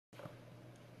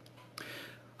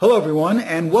Hello everyone,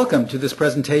 and welcome to this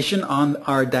presentation on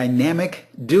our dynamic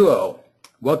duo.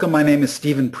 Welcome, my name is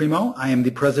Stephen Primo. I am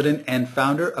the president and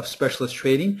founder of Specialist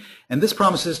Trading, and this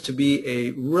promises to be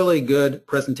a really good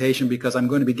presentation because I'm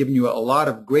going to be giving you a lot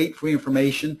of great free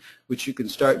information which you can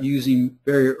start using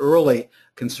very early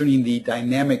concerning the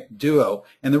dynamic duo.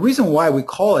 And the reason why we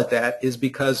call it that is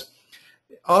because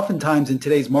oftentimes in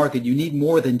today's market you need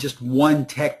more than just one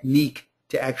technique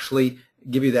to actually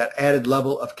give you that added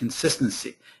level of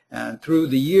consistency. And through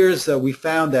the years, we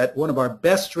found that one of our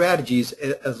best strategies,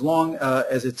 as long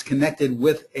as it's connected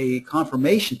with a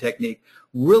confirmation technique,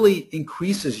 really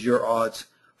increases your odds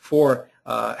for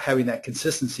having that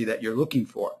consistency that you're looking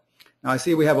for. Now, I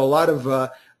see we have a lot of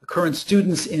current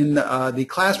students in the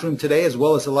classroom today, as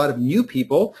well as a lot of new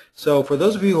people. So for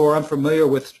those of you who are unfamiliar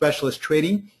with Specialist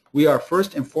Trading, we are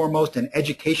first and foremost an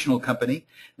educational company.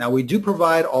 Now, we do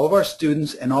provide all of our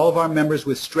students and all of our members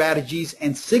with strategies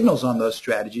and signals on those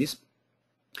strategies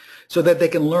so that they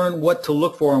can learn what to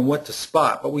look for and what to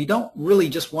spot. But we don't really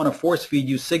just want to force feed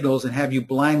you signals and have you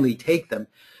blindly take them,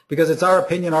 because it's our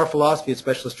opinion, our philosophy at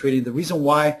Specialist Trading, the reason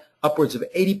why upwards of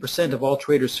 80% of all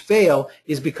traders fail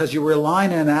is because you're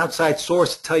relying on an outside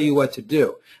source to tell you what to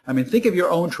do. I mean, think of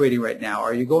your own trading right now.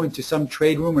 Are you going to some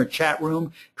trade room or chat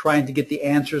room trying to get the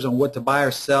answers on what to buy or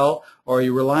sell? Or are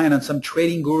you relying on some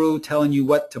trading guru telling you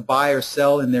what to buy or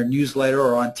sell in their newsletter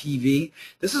or on TV?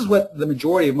 This is what the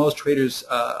majority of most traders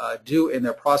do in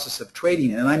their process of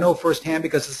trading. And I know firsthand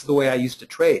because this is the way I used to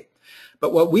trade.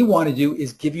 But what we want to do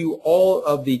is give you all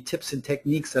of the tips and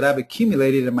techniques that I've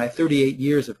accumulated in my 38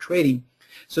 years of trading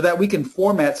so that we can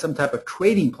format some type of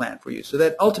trading plan for you so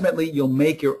that ultimately you'll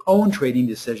make your own trading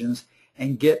decisions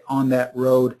and get on that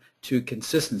road to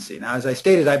consistency. Now, as I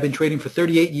stated, I've been trading for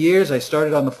 38 years. I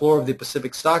started on the floor of the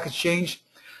Pacific Stock Exchange.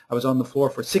 I was on the floor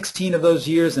for 16 of those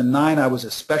years, and 9 I was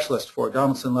a specialist for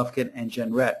Donaldson, Lufkin, and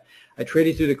Jenrette. I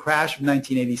traded through the crash of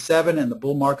 1987 and the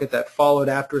bull market that followed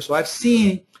after, so I've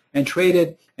seen and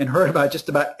traded and heard about just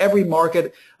about every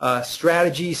market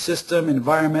strategy, system,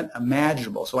 environment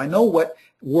imaginable. So I know what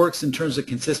works in terms of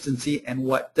consistency and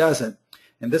what doesn't.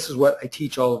 And this is what I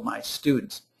teach all of my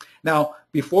students. Now,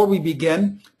 before we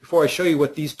begin, before I show you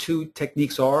what these two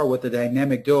techniques are, what the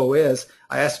dynamic duo is,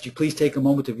 I ask that you please take a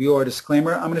moment to view our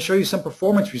disclaimer. I'm going to show you some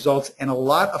performance results and a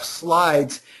lot of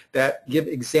slides that give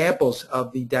examples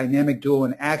of the dynamic duo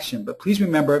in action. But please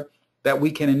remember that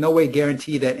we can in no way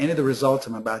guarantee that any of the results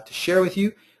I'm about to share with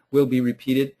you will be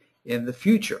repeated in the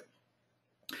future.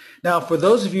 Now, for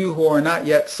those of you who are not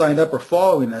yet signed up or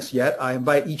following us yet, I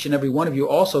invite each and every one of you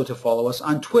also to follow us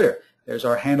on Twitter. There's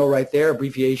our handle right there,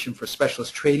 abbreviation for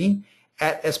Specialist Trading,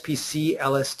 at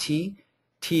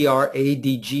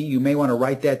SPCLSTTRADG. You may want to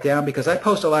write that down because I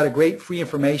post a lot of great free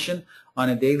information on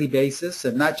a daily basis,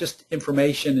 and not just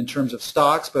information in terms of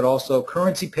stocks, but also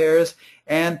currency pairs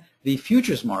and the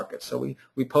futures market. So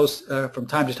we post from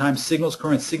time to time signals,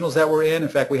 current signals that we're in. In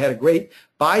fact, we had a great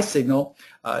buy signal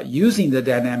using the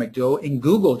dynamic duo in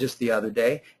Google just the other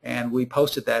day, and we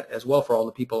posted that as well for all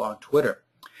the people on Twitter.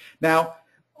 Now,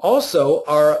 also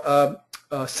our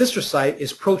sister site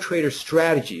is Pro Trader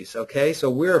Strategies. Okay, so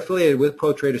we're affiliated with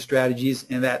Pro Trader Strategies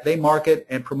in that they market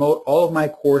and promote all of my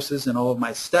courses and all of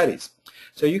my studies.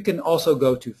 So you can also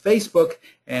go to Facebook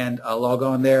and log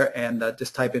on there and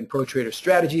just type in Pro Trader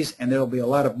Strategies, and there will be a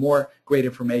lot of more great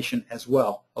information as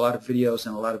well, a lot of videos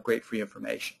and a lot of great free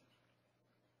information.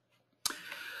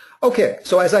 Okay,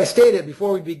 so as I stated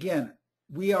before we begin,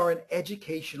 we are an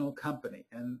educational company,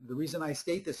 and the reason I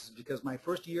state this is because my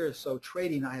first year or so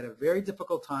trading, I had a very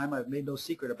difficult time. I've made no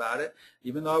secret about it.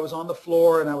 Even though I was on the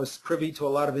floor and I was privy to a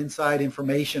lot of inside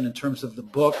information in terms of the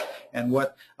book and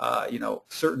what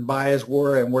certain buyers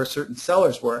were and where certain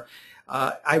sellers were,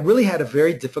 I really had a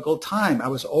very difficult time. I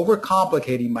was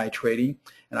overcomplicating my trading,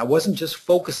 and I wasn't just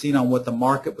focusing on what the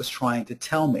market was trying to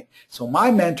tell me. So my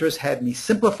mentors had me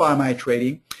simplify my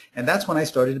trading, and that's when I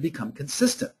started to become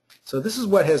consistent. So this is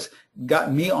what has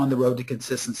gotten me on the road to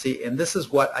consistency, and this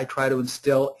is what I try to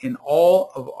instill in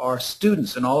all of our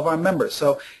students and all of our members.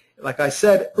 So like I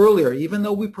said earlier, even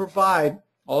though we provide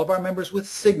all of our members with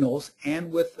signals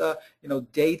and with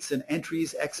dates and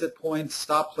entries, exit points,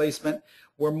 stop placement,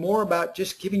 we're more about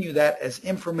just giving you that as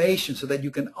information so that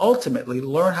you can ultimately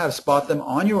learn how to spot them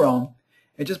on your own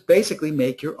and just basically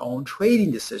make your own trading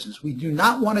decisions. We do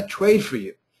not want to trade for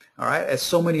you, all right, as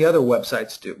so many other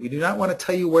websites do. We do not want to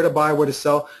tell you where to buy, where to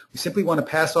sell. We simply want to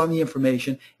pass on the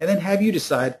information and then have you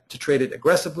decide to trade it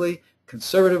aggressively,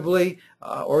 conservatively,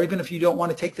 or even if you don't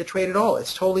want to take the trade at all.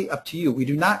 It's totally up to you. We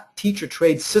do not teach or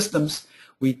trade systems.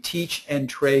 We teach and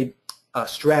trade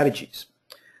strategies.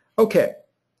 Okay,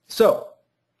 so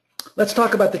Let's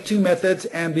talk about the two methods,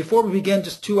 and before we begin,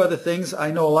 just two other things.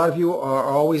 I know a lot of you are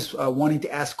always wanting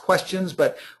to ask questions,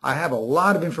 but I have a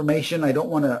lot of information. I don't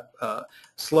want to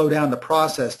slow down the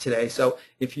process today, so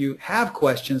if you have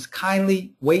questions,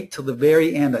 kindly wait till the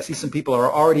very end. I see some people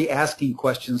are already asking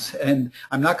questions, and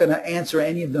I'm not going to answer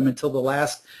any of them until the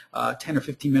last 10 or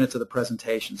 15 minutes of the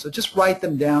presentation. So just write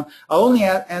them down. I'll only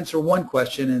answer one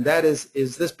question, and that is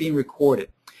this being recorded?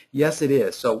 Yes, it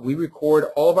is. So we record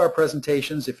all of our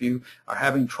presentations. If you are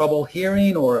having trouble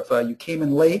hearing or if you came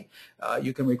in late,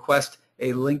 you can request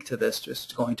a link to this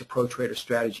just going to Pro Trader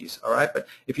Strategies. All right, but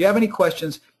if you have any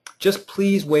questions, just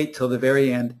please wait till the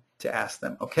very end to ask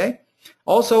them, okay?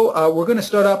 Also, we're going to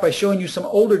start out by showing you some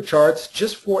older charts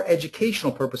just for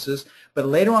educational purposes, but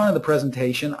later on in the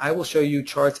presentation, I will show you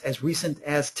charts as recent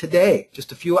as today,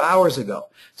 just a few hours ago.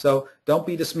 So don't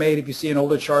be dismayed if you see an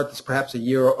older chart that's perhaps a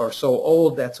year or so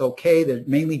old. That's okay. They're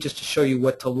mainly just to show you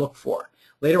what to look for.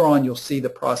 Later on, you'll see the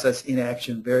process in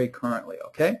action very currently,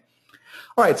 okay?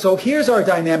 All right, so here's our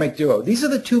dynamic duo. These are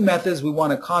the two methods we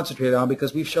want to concentrate on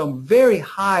because we've shown very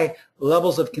high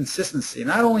levels of consistency,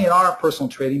 not only in our personal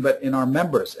trading, but in our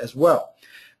members as well.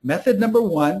 Method number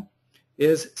one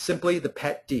is simply the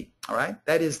PET-D, all right?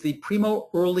 That is the Primo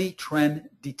Early Trend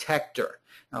Detector.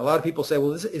 Now, a lot of people say,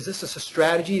 well, is this a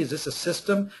strategy? Is this a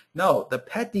system? No, the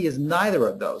PET-D is neither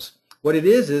of those. What it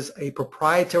is a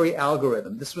proprietary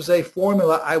algorithm. This was a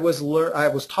formula I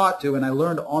was taught to and I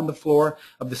learned on the floor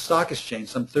of the stock exchange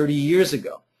some 30 years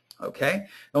ago. Okay?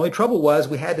 The only trouble was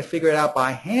we had to figure it out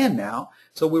by hand now,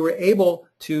 so we were able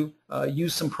to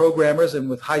use some programmers, and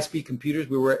with high-speed computers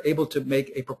we were able to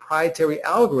make a proprietary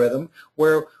algorithm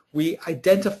where we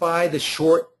identify the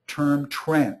short-term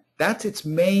trend. That's its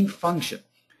main function.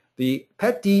 The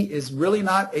PET-D is really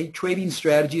not a trading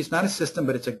strategy. It's not a system,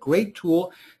 but it's a great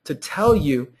tool to tell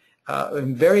you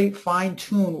and very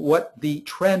fine-tune what the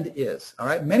trend is. All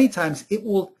right. Many times it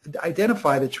will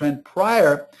identify the trend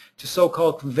prior to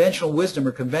so-called conventional wisdom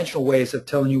or conventional ways of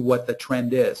telling you what the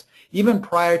trend is, even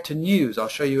prior to news. I'll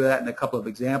show you that in a couple of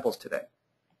examples today.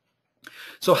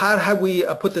 So how have we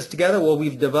put this together? Well,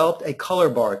 we've developed a color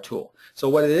bar tool. So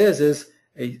what it is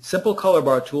a simple color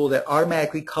bar tool that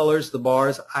automatically colors the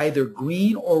bars either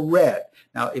green or red.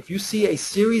 Now, if you see a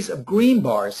series of green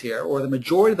bars here, or the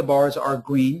majority of the bars are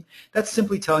green, that's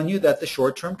simply telling you that the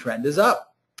short-term trend is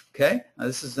up. Okay? Now,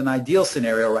 this is an ideal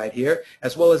scenario right here,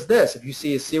 as well as this. If you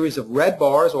see a series of red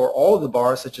bars, or all of the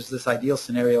bars, such as this ideal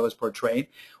scenario is portrayed,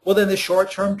 well, then the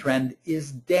short-term trend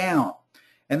is down.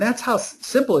 And that's how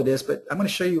simple it is, but I'm going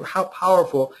to show you how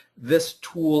powerful this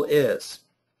tool is.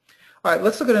 All right,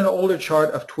 let's look at an older chart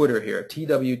of Twitter here,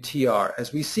 TWTR.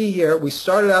 As we see here, we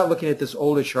started out looking at this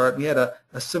older chart. We had a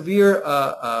severe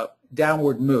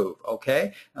downward move,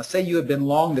 okay? Now, say you had been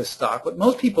long this stock. What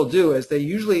most people do is they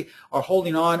usually are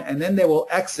holding on, and then they will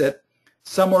exit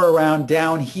somewhere around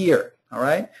down here, all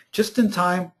right? Just in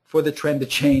time for the trend to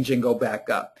change and go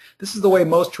back up. This is the way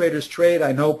most traders trade.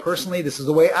 I know personally this is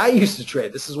the way I used to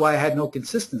trade. This is why I had no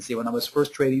consistency when I was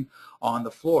first trading on the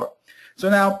floor. So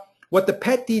now, what the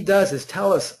PET-D does is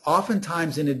tell us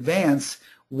oftentimes in advance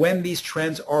when these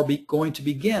trends are going to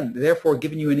begin, therefore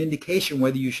giving you an indication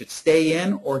whether you should stay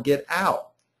in or get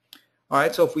out. All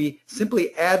right, so if we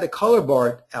simply add the color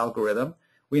bar algorithm,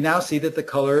 we now see that the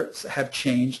colors have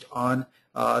changed on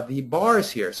the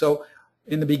bars here. So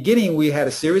in the beginning, we had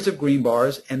a series of green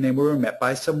bars, and then we were met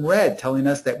by some red, telling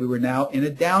us that we were now in a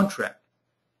downtrend.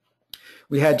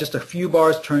 We had just a few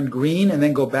bars turn green and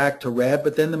then go back to red,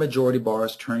 but then the majority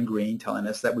bars turn green, telling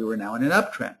us that we were now in an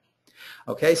uptrend.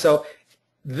 Okay, so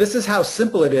this is how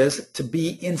simple it is to be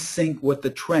in sync with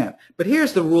the trend. But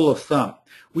here's the rule of thumb.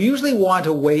 We usually want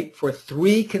to wait for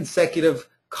 3 consecutive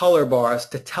color bars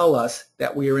to tell us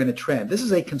that we are in a trend. This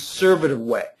is a conservative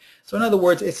way. So in other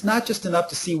words, it's not just enough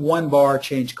to see one bar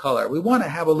change color. We want to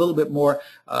have a little bit more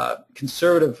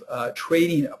conservative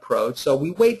trading approach, so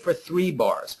we wait for 3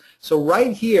 bars. So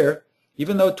right here,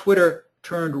 even though Twitter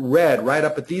turned red right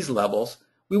up at these levels,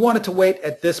 we wanted to wait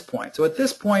at this point. So at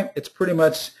this point, it's pretty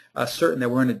much certain that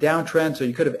we're in a downtrend, so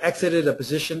you could have exited a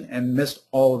position and missed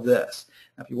all of this.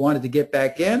 Now, if you wanted to get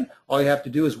back in, all you have to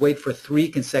do is wait for 3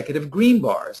 consecutive green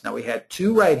bars. Now, we had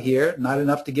 2 right here, not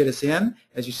enough to get us in.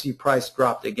 As you see, price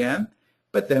dropped again.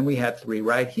 But then we had 3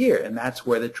 right here, and that's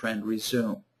where the trend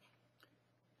resumed.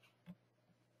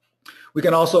 We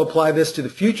can also apply this to the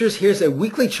futures. Here's a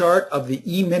weekly chart of the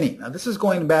E-mini. Now, this is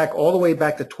going back all the way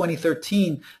back to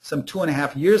 2013, some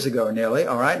 2.5 years ago nearly.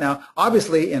 All right. Now,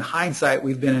 obviously, in hindsight,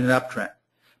 we've been in an uptrend.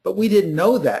 But we didn't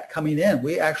know that coming in.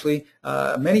 We actually,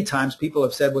 many times people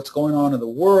have said what's going on in the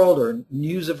world or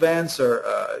news events or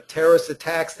terrorist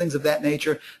attacks, things of that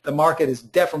nature, the market is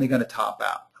definitely going to top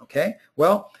out. Okay?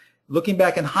 Well, looking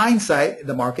back in hindsight,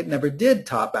 the market never did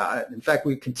top out. In fact,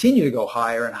 we continue to go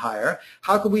higher and higher.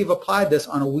 How could we have applied this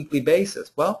on a weekly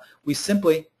basis? Well, we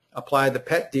simply applied the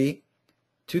PET-D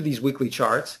to these weekly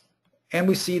charts, and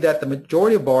we see that the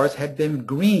majority of bars had been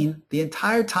green the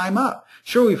entire time up.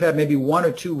 Sure, we've had maybe 1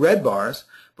 or 2 red bars,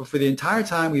 but for the entire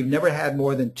time, we've never had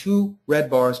more than 2 red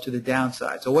bars to the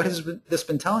downside. So what has this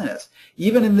been telling us?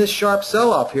 Even in this sharp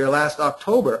sell-off here last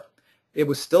October, it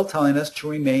was still telling us to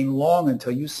remain long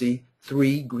until you see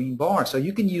 3 green bars. So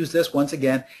you can use this once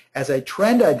again as a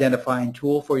trend identifying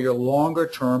tool for your longer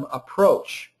term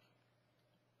approach.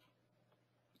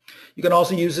 You can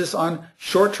also use this on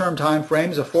short-term time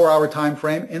frames, a 4-hour time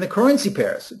frame in the currency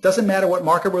pairs. It doesn't matter what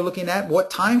market we're looking at,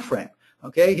 what time frame.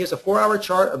 Okay, here's a 4-hour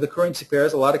chart of the currency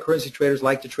pairs. A lot of currency traders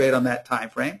like to trade on that time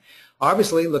frame.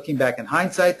 Obviously, looking back in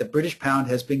hindsight, the British pound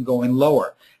has been going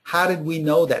lower. How did we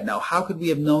know that now? How could we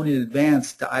have known in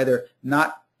advance to either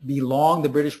not be long the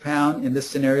British pound in this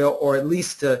scenario, or at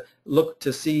least to look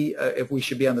to see if we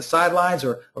should be on the sidelines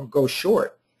or go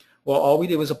short? Well, all we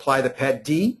did was apply the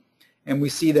PET-D, and we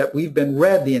see that we've been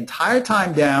red the entire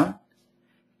time down,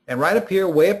 and right up here,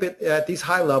 way up at these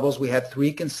high levels, we had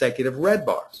 3 consecutive red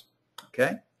bars.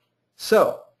 Okay,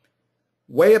 so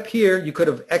way up here, you could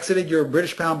have exited your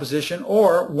British pound position,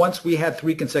 or once we had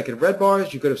 3 consecutive red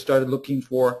bars, you could have started looking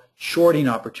for shorting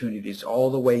opportunities all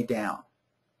the way down.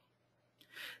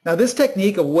 Now, this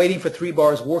technique of waiting for 3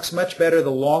 bars works much better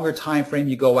the longer time frame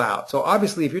you go out. So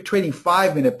obviously, if you're trading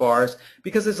 5-minute bars,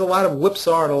 because there's a lot of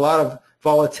whipsaw and a lot of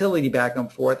volatility back and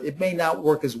forth, it may not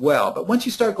work as well. But once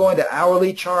you start going to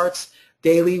hourly charts,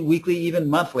 daily, weekly, even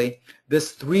monthly,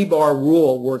 this 3-bar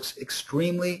rule works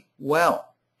extremely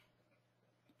well.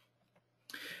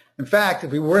 In fact,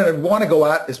 if we were to want to go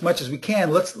out as much as we can,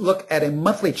 let's look at a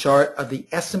monthly chart of the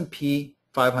S&P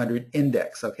 500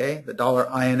 index, okay, the dollar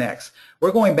INX.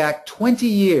 We're going back 20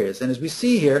 years, and as we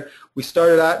see here, we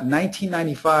started out in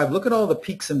 1995. Look at all the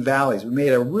peaks and valleys. We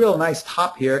made a real nice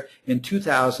top here in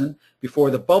 2000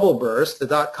 before the bubble burst, the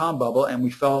dot-com bubble, and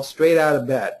we fell straight out of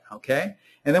bed, okay?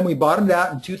 And then we bottomed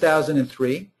out in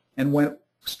 2003 and went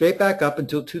straight back up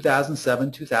until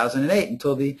 2007, 2008,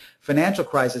 until the financial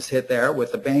crisis hit there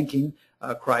with the banking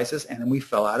crisis, and then we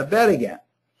fell out of bed again.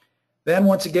 Then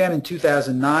once again in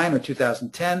 2009 or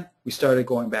 2010, we started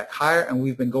going back higher, and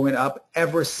we've been going up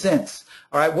ever since.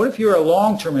 All right, what if you're a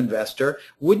long-term investor?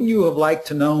 Wouldn't you have liked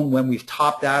to know when we've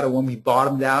topped out or when we've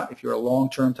bottomed out if you're a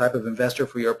long-term type of investor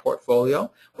for your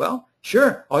portfolio? Well,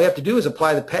 sure. All you have to do is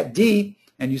apply the PET-D,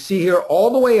 and you see here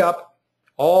all the way up,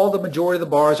 all the majority of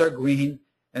the bars are green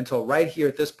until right here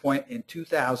at this point in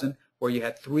 2000 where you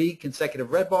had 3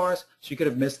 consecutive red bars, so you could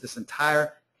have missed this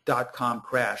entire dot-com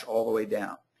crash all the way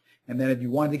down. And then if you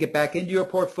wanted to get back into your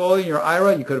portfolio, your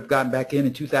IRA, you could have gotten back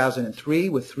in 2003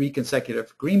 with 3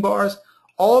 consecutive green bars,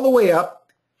 all the way up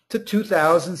to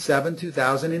 2007,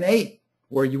 2008,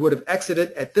 where you would have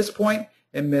exited at this point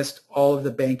and missed all of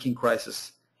the banking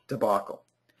crisis debacle.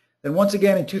 Then once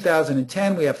again in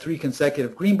 2010, we have 3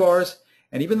 consecutive green bars,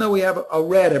 and even though we have a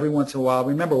red every once in a while,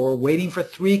 remember we're waiting for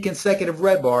 3 consecutive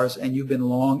red bars, and you've been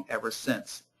long ever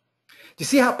since. Do you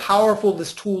see how powerful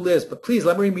this tool is? But please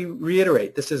let me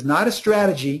reiterate, this is not a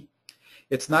strategy.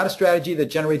 It's not a strategy that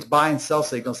generates buy and sell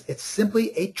signals. It's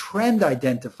simply a trend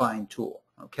identifying tool.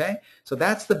 Okay? So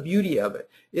that's the beauty of it.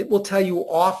 It will tell you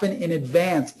often in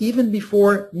advance, even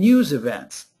before news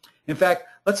events. In fact,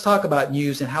 let's talk about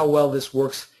news and how well this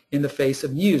works in the face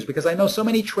of news, because I know so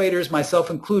many traders, myself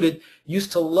included,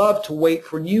 used to love to wait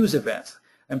for news events.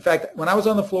 In fact, when I was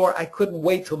on the floor, I couldn't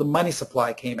wait till the money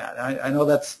supply came out. I know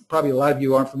that's probably a lot of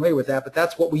you aren't familiar with that, but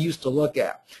that's what we used to look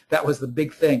at. That was the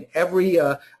big thing. I believe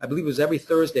it was every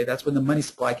Thursday, that's when the money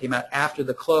supply came out after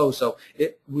the close. So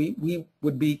we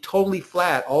would be totally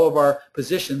flat, all of our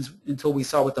positions, until we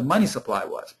saw what the money supply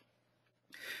was.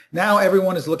 Now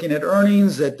everyone is looking at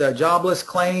earnings, at jobless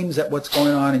claims, at what's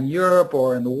going on in Europe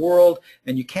or in the world,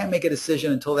 and you can't make a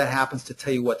decision until that happens to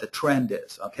tell you what the trend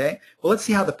is, okay? Well, let's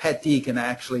see how the PET-D can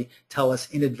actually tell us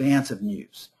in advance of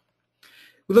news.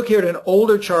 We look here at an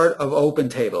older chart of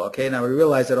OpenTable, okay? Now we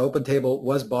realize that OpenTable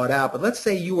was bought out, but let's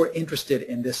say you were interested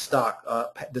in this stock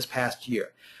this past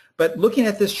year. But looking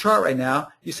at this chart right now,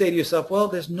 you say to yourself, well,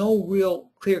 there's no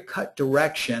real clear-cut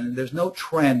direction. There's no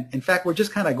trend. In fact, we're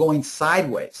just kind of going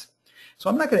sideways. So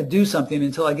I'm not going to do something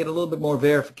until I get a little bit more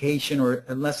verification, or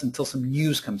unless until some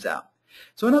news comes out.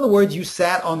 So in other words, you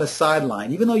sat on the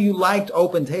sideline. Even though you liked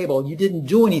OpenTable, you didn't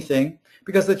do anything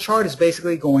because the chart is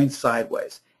basically going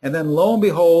sideways. And then lo and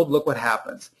behold, look what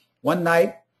happens. One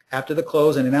night, after the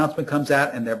close, an announcement comes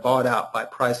out, and they're bought out by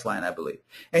Priceline, I believe.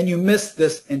 And you miss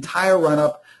this entire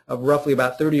run-up of roughly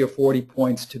about 30 or 40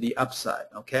 points to the upside,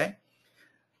 okay?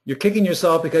 You're kicking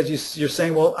yourself because you're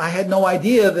saying, well, I had no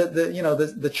idea that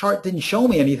the chart didn't show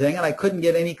me anything, and I couldn't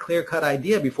get any clear-cut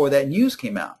idea before that news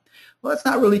came out. Well, that's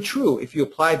not really true. If you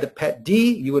applied the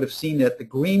PET-D, you would have seen that the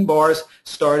green bars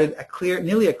started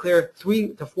nearly a clear 3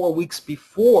 to 4 weeks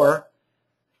before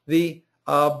the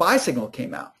buy signal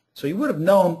came out. So you would have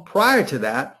known prior to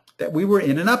that we were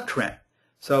in an uptrend.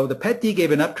 So the PET-D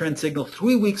gave an uptrend signal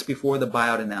 3 weeks before the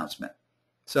buyout announcement.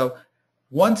 So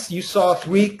once you saw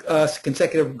 3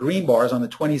 consecutive green bars on the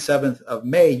 27th of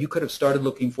May, you could have started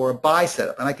looking for a buy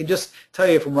setup. And I can just tell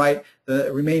you from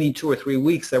the remaining 2 or 3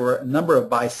 weeks, there were a number of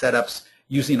buy setups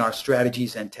using our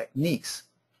strategies and techniques.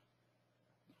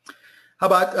 How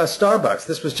about Starbucks?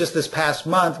 This was just this past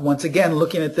month. Once again,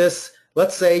 looking at this,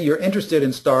 let's say you're interested in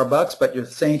Starbucks, but you're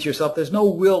saying to yourself, there's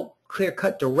no real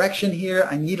clear-cut direction here.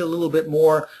 I need a little bit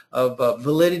more of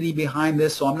validity behind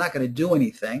this, so I'm not going to do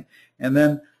anything. And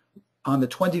then on the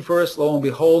 21st, lo and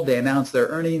behold, they announce their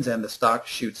earnings and the stock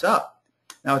shoots up.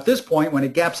 Now at this point, when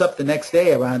it gaps up the next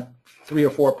day around 3 or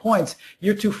 4 points,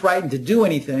 you're too frightened to do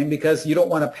anything because you don't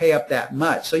want to pay up that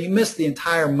much. So you miss the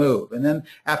entire move. And then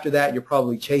after that, you're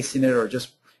probably chasing it or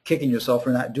just kicking yourself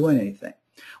for not doing anything.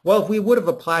 Well, if we would have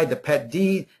applied the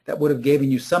PET-D, that would have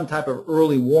given you some type of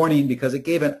early warning because it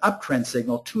gave an uptrend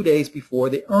signal 2 days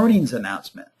before the earnings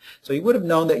announcement. So you would have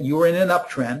known that you were in an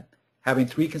uptrend, having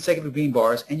 3 consecutive green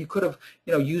bars, and you could have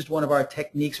used one of our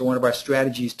techniques or one of our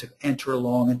strategies to enter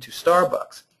along into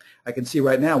Starbucks. I can see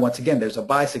right now, once again, there's a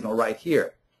buy signal right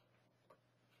here.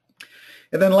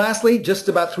 And then lastly, just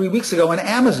about 3 weeks ago in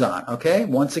Amazon, okay?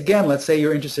 Once again, let's say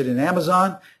you're interested in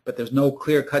Amazon, but there's no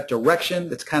clear-cut direction.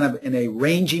 It's kind of in a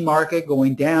rangy market,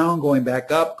 going down, going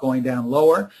back up, going down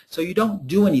lower. So you don't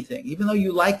do anything. Even though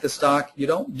you like the stock, you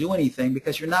don't do anything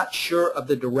because you're not sure of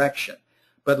the direction.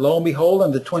 But lo and behold,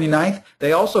 on the 29th,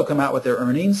 they also come out with their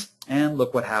earnings, and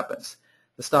look what happens.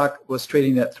 The stock was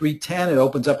trading at 310. It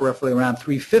opens up roughly around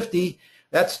 350.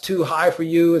 That's too high for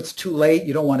you. It's too late.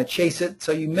 You don't want to chase it,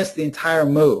 so you miss the entire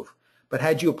move. But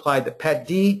had you applied the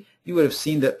PET-D, you would have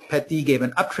seen that PET-D gave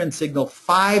an uptrend signal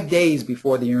 5 days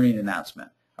before the earning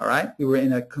announcement. All right? We were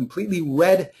in a completely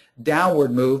red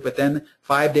downward move, but then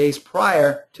 5 days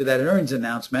prior to that earnings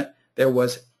announcement, there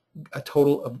was a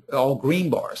total of all green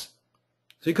bars.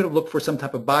 So you could have looked for some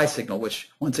type of buy signal, which,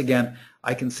 once again,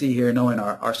 I can see here, knowing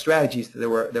our strategies, that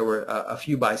there were a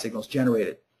few buy signals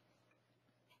generated.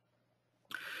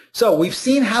 So we've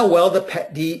seen how well the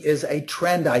PET-D is a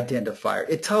trend identifier.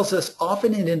 It tells us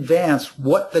often in advance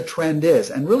what the trend is.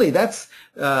 And really, that's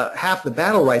half the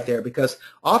battle right there, because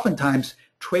oftentimes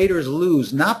traders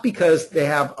lose not because they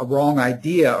have a wrong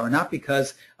idea or not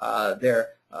because their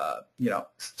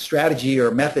strategy or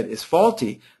method is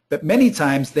faulty, but many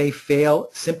times they fail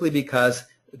simply because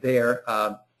they're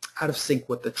out of sync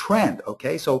with the trend,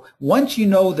 okay? So once you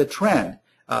know the trend,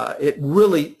 it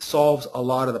really solves a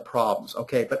lot of the problems,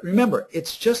 okay? But remember,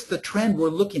 it's just the trend we're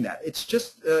looking at. It's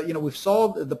just, we've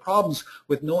solved the problems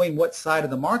with knowing what side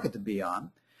of the market to be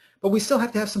on, but we still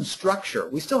have to have some structure.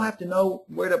 We still have to know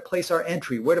where to place our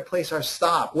entry, where to place our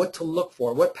stop, what to look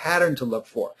for, what pattern to look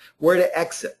for, where to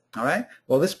exit, all right?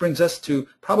 Well, this brings us to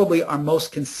probably our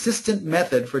most consistent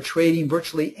method for trading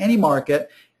virtually any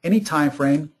market, any time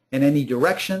frame, in any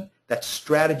direction. That's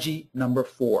strategy number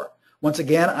 4. Once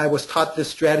again, I was taught this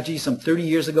strategy some 30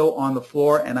 years ago on the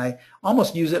floor, and I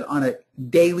almost use it on a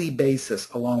daily basis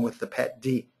along with the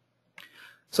PET-D.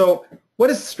 So what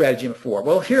is strategy number 4?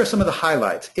 Well, here are some of the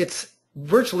highlights. It's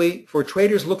virtually for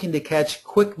traders looking to catch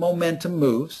quick momentum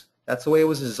moves. That's the way it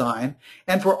was designed.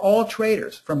 And for all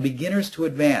traders, from beginners to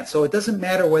advanced. So it doesn't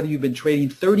matter whether you've been trading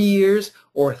 30 years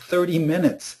or 30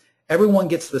 minutes. Everyone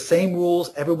gets the same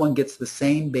rules. Everyone gets the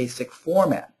same basic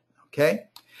format, okay?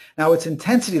 Now, its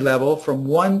intensity level from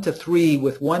 1 to 3,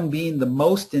 with 1 being the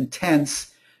most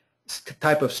intense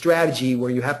type of strategy where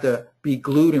you have to be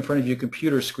glued in front of your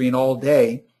computer screen all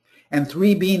day, and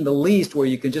 3 being the least where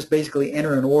you can just basically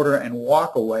enter an order and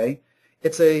walk away.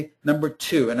 It's a number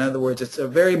 2. In other words, it's a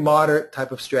very moderate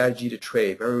type of strategy to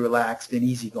trade, very relaxed and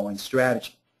easygoing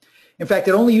strategy. In fact,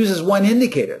 it only uses 1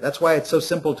 indicator. That's why it's so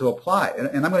simple to apply.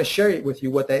 And I'm going to share with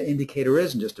you what that indicator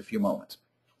is in just a few moments.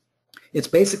 It's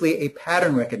basically a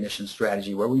pattern recognition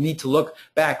strategy where we need to look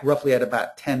back roughly at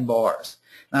about 10 bars.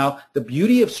 Now, the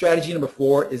beauty of strategy number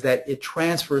 4 is that it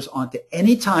transfers onto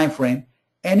any time frame,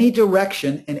 any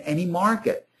direction, in any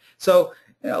market. So,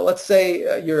 let's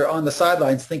say you're on the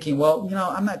sidelines thinking, well,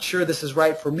 I'm not sure this is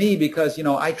right for me because,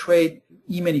 I trade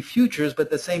E-mini futures, but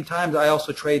at the same time, I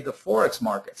also trade the Forex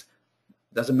markets.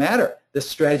 Doesn't matter. This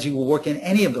strategy will work in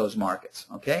any of those markets,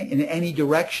 okay, in any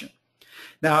direction.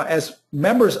 Now, as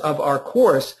members of our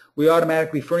course, we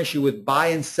automatically furnish you with buy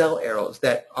and sell arrows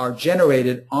that are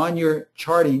generated on your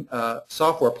charting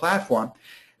software platform.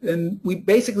 And we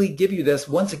basically give you this,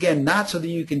 once again, not so that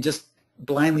you can just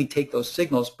blindly take those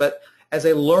signals, but as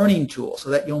a learning tool so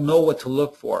that you'll know what to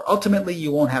look for. Ultimately,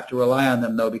 you won't have to rely on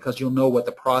them, though, because you'll know what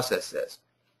the process is.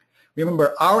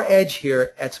 Remember, our edge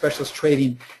here at Specialist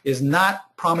Trading is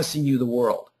not promising you the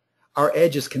world. Our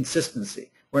edge is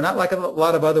consistency. We're not like a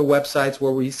lot of other websites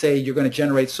where we say you're going to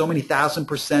generate so many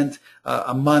 1,000%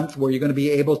 a month, where you're going to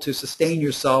be able to sustain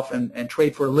yourself and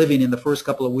trade for a living in the first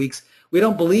couple of weeks. We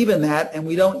don't believe in that, and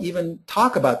we don't even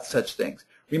talk about such things.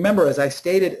 Remember, as I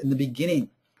stated in the beginning,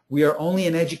 we are only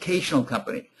an educational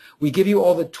company. We give you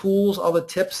all the tools, all the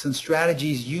tips and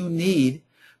strategies you need,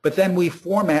 but then we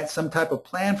format some type of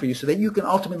plan for you so that you can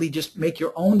ultimately just make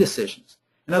your own decisions.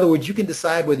 In other words, you can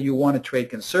decide whether you want to trade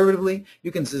conservatively,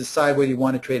 you can decide whether you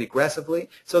want to trade aggressively,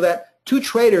 so that two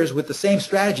traders with the same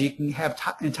strategy can have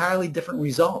entirely different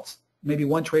results. Maybe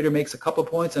one trader makes a couple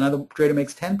points, another trader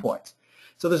makes 10 points.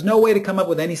 So there's no way to come up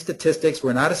with any statistics.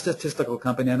 We're not a statistical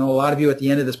company. I know a lot of you at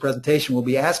the end of this presentation will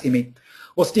be asking me,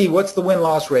 well, Steve, what's the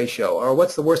win-loss ratio, or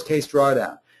what's the worst-case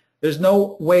drawdown? There's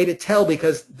no way to tell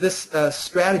because this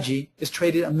strategy is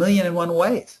traded 1,000,001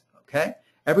 ways, okay?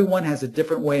 Everyone has a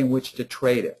different way in which to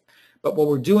trade it. But what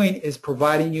we're doing is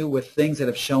providing you with things that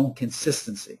have shown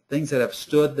consistency, things that have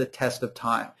stood the test of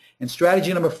time. And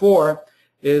strategy number 4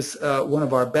 is one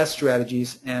of our best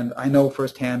strategies, and I know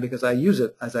firsthand because I use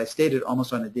it, as I stated,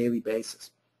 almost on a daily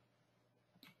basis.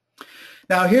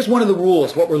 Now, here's one of the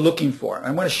rules, what we're looking for.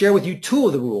 I'm going to share with you 2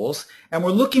 of the rules, and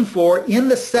we're looking for, in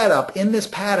the setup, in this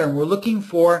pattern, we're looking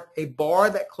for a bar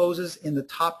that closes in the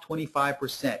top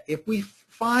 25%. If we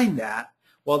find that,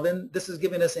 well, then this is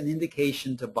giving us an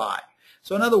indication to buy.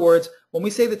 So in other words, when we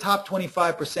say the top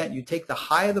 25%, you take the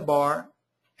high of the bar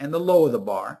and the low of the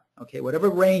bar, okay, whatever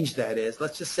range that is.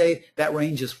 Let's just say that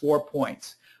range is 4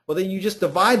 points. Well, then you just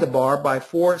divide the bar by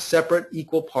 4 separate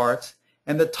equal parts,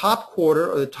 and the top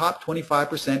quarter, or the top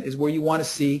 25%, is where you want to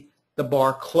see the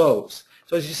bar close.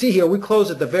 So as you see here, we close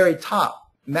at the very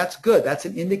top, and that's good. That's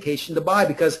an indication to buy,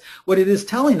 because what it is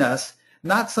telling us,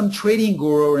 not some trading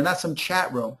guru or not some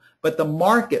chat room, but the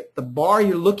market, the bar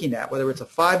you're looking at, whether it's a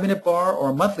 5-minute bar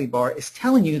or a monthly bar, is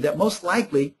telling you that most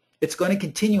likely it's going to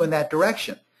continue in that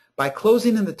direction. By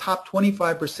closing in the top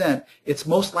 25%, it's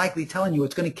most likely telling you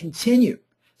it's going to continue.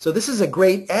 So this is a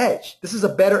great edge. This is a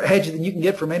better edge than you can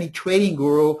get from any trading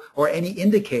guru or any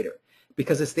indicator,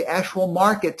 because it's the actual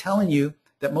market telling you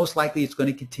that most likely it's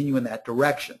going to continue in that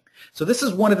direction. So this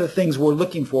is one of the things we're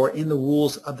looking for in the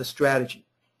rules of the strategy.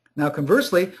 Now,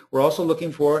 conversely, we're also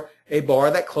looking for a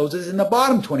bar that closes in the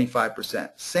bottom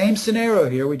 25%. Same scenario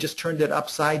here, we just turned it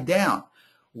upside down.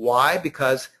 Why?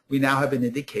 Because we now have an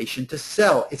indication to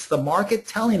sell. It's the market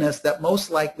telling us that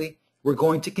most likely we're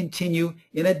going to continue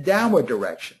in a downward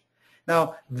direction.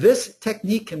 Now, this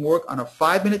technique can work on a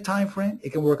 5-minute time frame.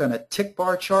 It can work on a tick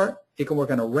bar chart. It can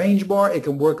work on a range bar. It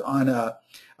can work on a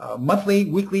monthly,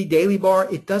 weekly, daily bar.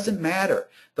 It doesn't matter.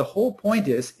 The whole point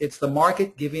is it's the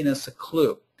market giving us a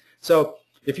clue. So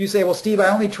if you say, well, Steve, I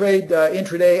only trade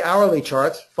intraday hourly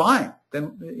charts, fine.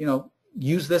 Then,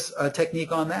 use this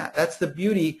technique on that. That's the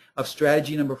beauty of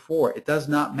strategy number 4. It does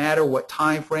not matter what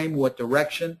time frame, what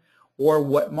direction, or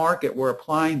what market we're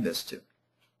applying this to.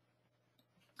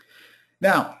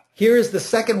 Now, here is the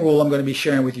second rule I'm going to be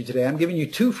sharing with you today. I'm giving you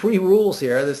 2 free rules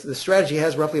here. The strategy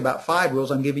has roughly about 5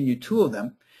 rules. I'm giving you 2 of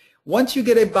them. Once you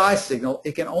get a buy signal,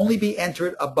 it can only be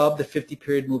entered above the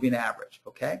 50-period moving average,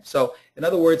 okay? So, in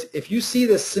other words, if you see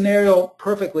this scenario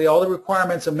perfectly, all the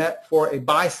requirements are met for a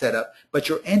buy setup, but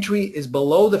your entry is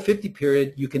below the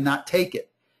 50-period, you cannot take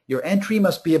it. Your entry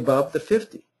must be above the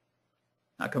 50.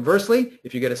 Now, conversely,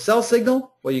 if you get a sell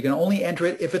signal, well, you can only enter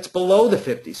it if it's below the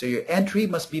 50. So your entry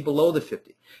must be below the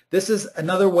 50. This is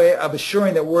another way of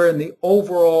assuring that we're in the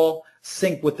overall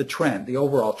sync with the trend, the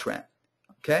overall trend,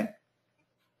 okay?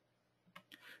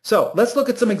 So let's look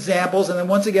at some examples, and then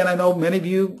once again, I know many of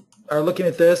you are looking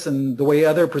at this, and the way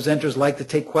other presenters like to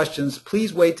take questions,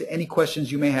 please wait to any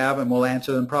questions you may have, and we'll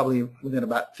answer them probably within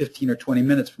about 15 or 20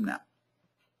 minutes from now.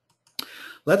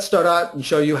 Let's start out and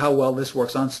show you how well this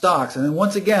works on stocks. And then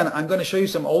once again, I'm going to show you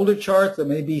some older charts that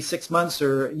may be 6 months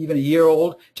or even a year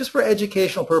old, just for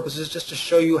educational purposes, just to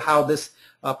show you how this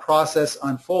process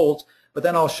unfolds. But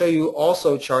then I'll show you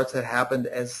also charts that happened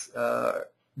as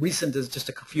recent as just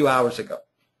a few hours ago.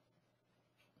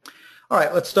 All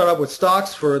right, let's start out with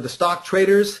stocks. For the stock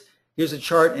traders, here's a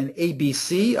chart in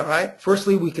ABC. All right,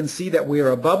 firstly, we can see that we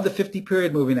are above the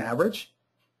 50-period moving average.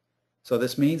 So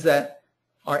this means that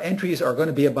our entries are going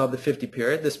to be above the 50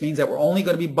 period. This means that we're only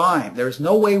going to be buying. There is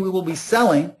no way we will be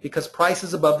selling because price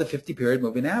is above the 50 period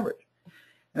moving average.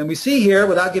 And we see here,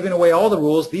 without giving away all the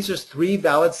rules, these are 3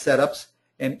 valid setups,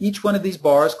 and each one of these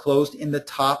bars closed in the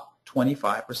top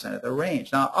 25% of the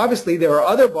range. Now, obviously, there are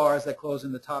other bars that close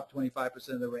in the top 25%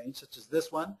 of the range, such as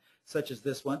this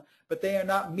one, but they are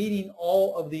not meeting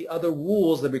all of the other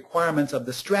rules, the requirements of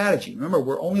the strategy. Remember,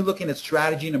 we're only looking at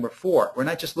strategy number 4. We're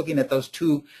not just looking at those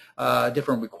 2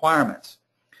 different requirements.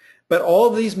 But all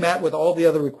of these met with all the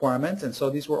other requirements, and so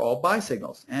these were all buy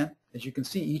signals. And as you can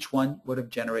see, each one would have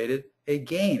generated a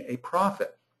gain, a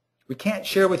profit. We can't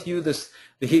share with you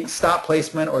the stop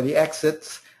placement or the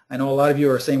exits. I know a lot of you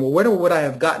are saying, well, where would I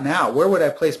have gotten out? Where would I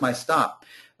place my stop?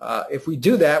 If we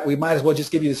do that, we might as well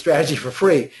just give you the strategy for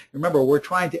free. Remember, we're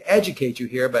trying to educate you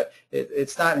here, but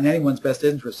it's not in anyone's best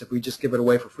interest if we just give it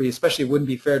away for free. Especially, it wouldn't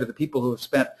be fair to the people who have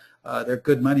spent their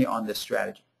good money on this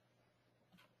strategy.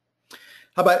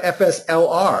 How about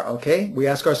FSLR? Okay, we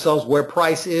ask ourselves where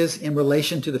price is in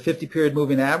relation to the 50-period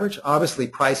moving average. Obviously,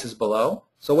 price is below.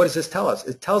 So what does this tell us?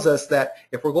 It tells us that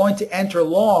if we're going to enter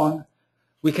long,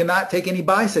 we cannot take any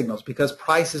buy signals because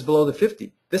price is below the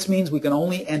 50. This means we can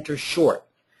only enter short.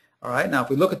 All right, now if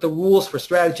we look at the rules for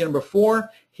strategy number 4,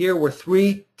 here were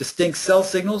 3 distinct sell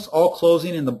signals, all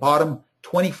closing in the bottom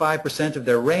 25% of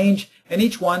their range, and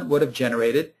each one would have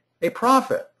generated a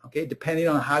profit, okay, depending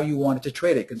on how you wanted to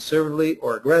trade it, conservatively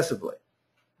or aggressively.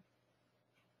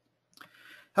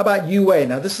 How about UA?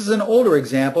 Now this is an older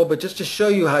example, but just to show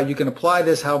you how you can apply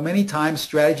this, how many times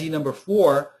strategy number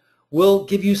 4 will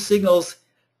give you signals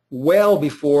well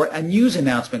before a news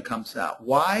announcement comes out.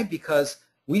 Why? Because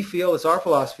we feel, it's our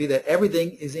philosophy, that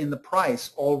everything is in the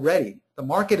price already. The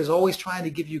market is always trying to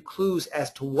give you clues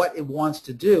as to what it wants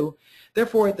to do.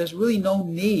 Therefore, there's really no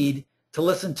need to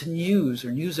listen to news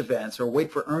or news events or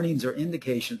wait for earnings or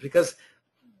indications because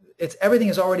everything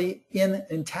is already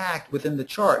intact within the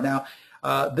chart. Now,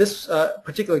 this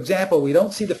particular example, we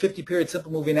don't see the 50-period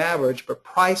simple moving average, but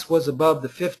price was above the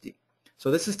 50.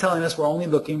 So this is telling us we're only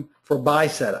looking for buy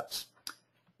setups.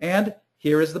 And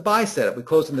here is the buy setup. We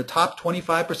closed in the top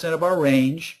 25% of our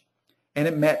range, and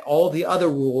it met all the other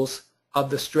rules of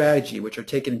the strategy, which are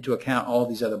taken into account all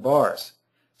these other bars.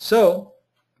 So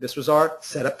this was our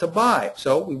setup to buy.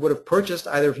 So we would have purchased,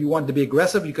 either if you wanted to be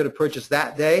aggressive, you could have purchased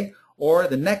that day or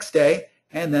the next day,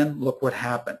 and then look what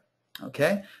happened.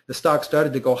 Okay, the stock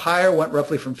started to go higher, went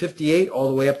roughly from 58 all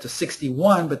the way up to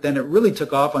 61, but then it really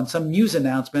took off on some news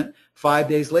announcement 5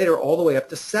 days later all the way up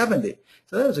to 70.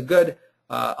 So that was a good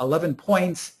 11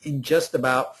 points in just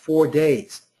about 4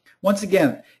 days. Once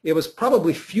again, it was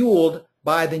probably fueled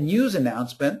by the news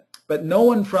announcement, but no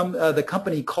one from the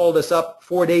company called us up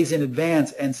 4 days in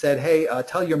advance and said, hey,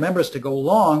 tell your members to go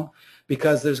long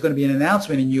because there's going to be an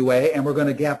announcement in UA and we're going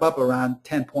to gap up around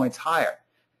 10 points higher.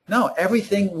 No,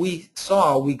 everything we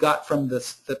saw we got from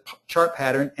the chart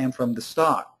pattern and from the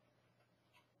stock.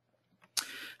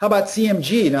 How about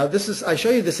CMG? Now I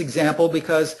show you this example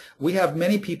because we have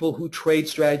many people who trade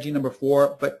strategy number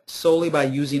 4 but solely by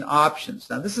using options.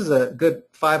 Now this is a good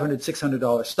 $500,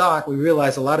 $600 stock. We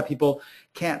realize a lot of people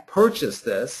can't purchase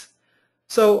this.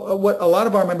 So what a lot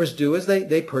of our members do is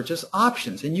they purchase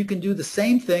options, and you can do the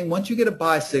same thing once you get a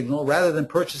buy signal. Rather than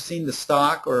purchasing the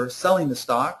stock or selling the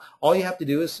stock, all you have to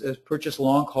do is purchase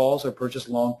long calls or purchase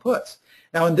long puts.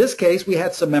 Now in this case, we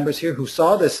had some members here who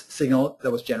saw this signal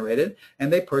that was generated,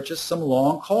 and they purchased some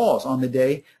long calls on the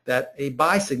day that a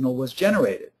buy signal was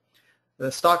generated.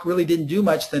 The stock really didn't do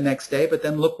much the next day, but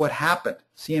then look what happened.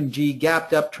 CMG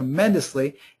gapped up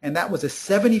tremendously, and that was a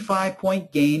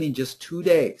 75-point gain in just 2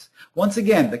 days. Once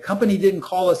again, the company didn't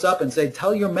call us up and say,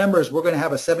 tell your members we're going to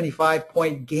have a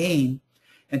 75-point gain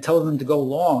and tell them to go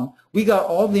long. We got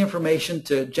all the information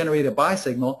to generate a buy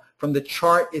signal from the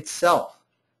chart itself.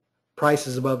 Price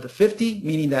is above the 50,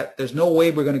 meaning that there's no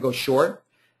way we're going to go short.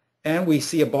 And we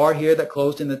see a bar here that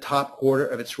closed in the top quarter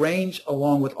of its range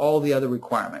along with all the other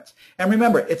requirements. And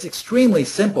remember, it's extremely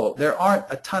simple. There aren't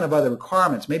a ton of other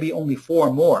requirements, maybe only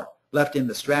 4 more left in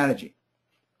the strategy.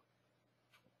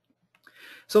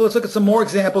 So let's look at some more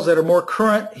examples that are more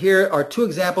current. Here are 2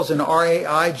 examples in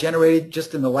RAI generated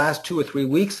just in the last 2 or 3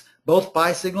 weeks, both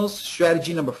buy signals,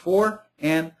 strategy number 4,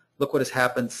 and look what has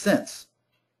happened since.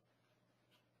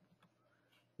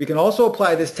 We can also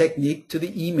apply this technique to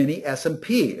the E-mini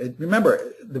S&P.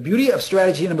 Remember, the beauty of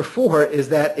strategy number 4 is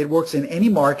that it works in any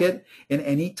market, in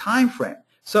any time frame.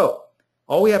 So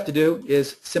all we have to do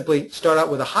is simply start out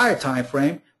with a higher time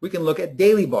frame. We can look at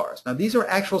daily bars. Now these are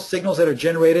actual signals that are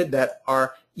generated that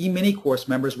our E-mini course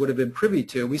members would have been privy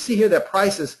to. We see here that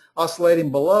price is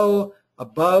oscillating below,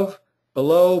 above,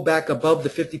 below, back above the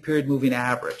 50-period moving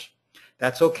average.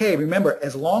 That's okay. Remember,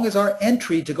 as long as our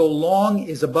entry to go long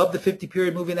is above the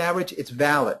 50-period moving average, it's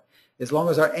valid. As long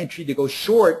as our entry to go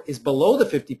short is below the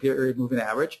 50-period moving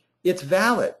average, it's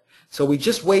valid. So we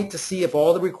just wait to see if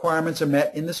all the requirements are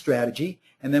met in the strategy,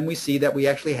 and then we see that we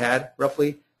actually had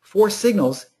roughly 4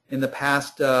 signals in the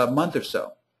past month or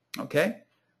so. Okay?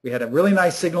 We had a really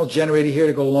nice signal generated here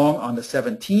to go long on the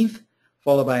 17th,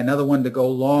 followed by another one to go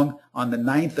long on the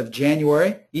 9th of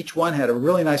January. Each one had a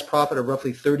really nice profit of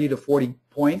roughly 30 to 40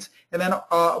 points. And then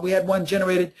we had one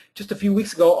generated just a few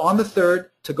weeks ago on the 3rd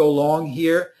to go long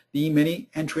here, the E-mini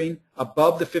entering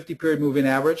above the 50-period moving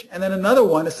average. And then another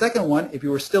one, a second one, if you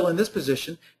were still in this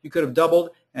position, you could have doubled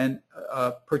and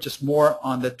purchased more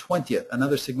on the 20th.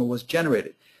 Another signal was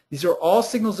generated. These are all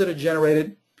signals that are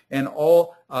generated and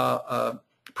all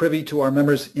privy to our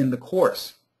members in the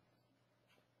course.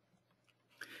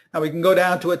 Now we can go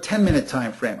down to a 10-minute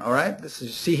time frame, all right? This is,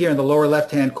 you see here in the lower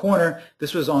left-hand corner,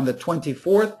 this was on the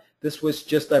 24th. This was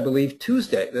just, I believe,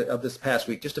 Tuesday of this past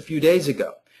week, just a few days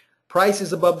ago. Price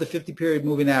is above the 50-period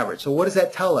moving average. So what does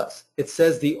that tell us? It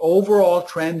says the overall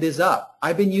trend is up.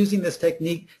 I've been using this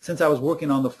technique since I was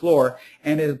working on the floor,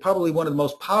 and it is probably one of the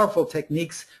most powerful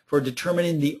techniques for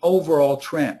determining the overall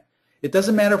trend. It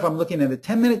doesn't matter if I'm looking at a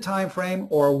 10-minute time frame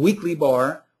or a weekly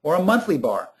bar or a monthly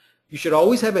bar. You should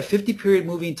always have a 50-period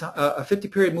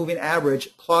moving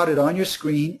average plotted on your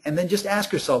screen, and then just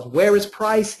ask yourself, where is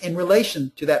price in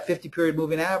relation to that 50-period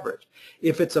moving average?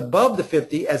 If it's above the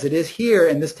 50, as it is here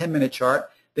in this 10-minute chart,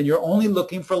 then you're only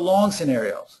looking for long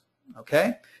scenarios.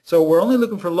 Okay? So we're only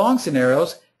looking for long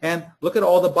scenarios, and look at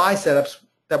all the buy setups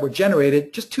that were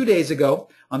generated just 2 days ago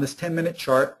on this 10-minute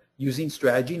chart using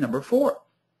strategy number 4.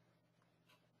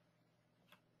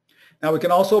 Now we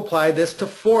can also apply this to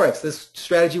Forex. This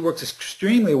strategy works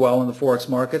extremely well in the Forex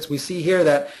markets. We see here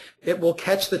that it will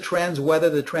catch the trends whether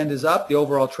the trend is up, the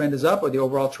overall trend is up, or the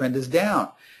overall trend is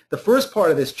down. The first part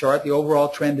of this chart, the overall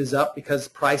trend is up because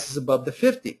price is above the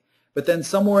 50. But then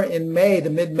somewhere in May,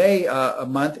 the mid-May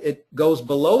month, it goes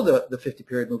below the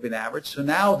 50-period moving average. So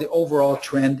now the overall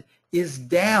trend is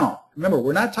down. Remember,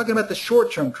 we're not talking about the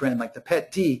short-term trend like the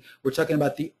PET D. We're talking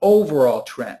about the overall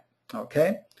trend.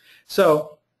 Okay?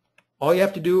 So all you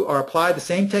have to do are apply the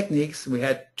same techniques. We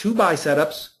had 2 buy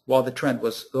setups while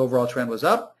the overall trend was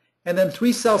up, and then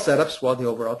 3 sell setups while the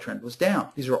overall trend was down.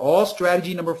 These are all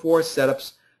strategy number 4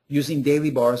 setups using daily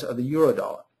bars of the euro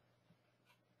dollar.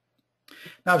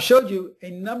 Now I've showed you a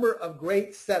number of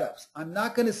great setups. I'm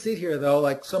not going to sit here though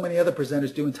like so many other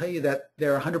presenters do and tell you that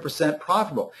they're 100%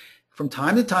 profitable. From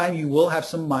time to time you will have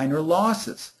some minor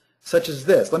losses, such as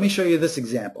this. Let me show you this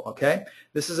example, okay?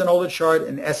 This is an older chart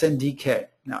in SNDK.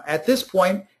 Now at this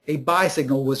point a buy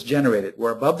signal was generated.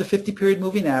 We're above the 50-period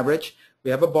moving average.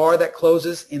 We have a bar that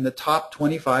closes in the top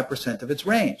 25% of its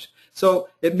range. So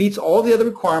it meets all the other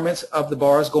requirements of the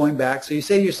bars going back. So you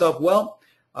say to yourself, well,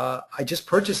 I just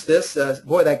purchased this.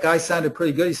 Boy, that guy sounded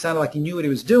pretty good. He sounded like he knew what he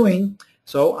was doing.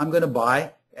 So I'm going to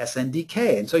buy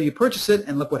SNDK. And so you purchase it,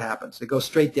 and look what happens. It goes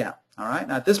straight down. All right.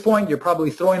 Now at this point, you're probably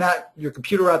throwing out your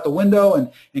computer out the window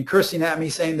and cursing at me,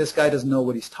 saying this guy doesn't know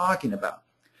what he's talking about.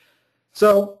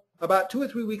 So about 2 or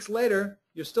 3 weeks later,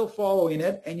 you're still following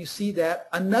it, and you see that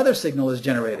another signal is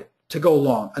generated to go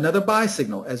long, another buy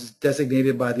signal as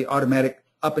designated by the automatic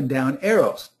up and down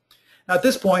arrows. Now at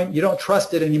this point, you don't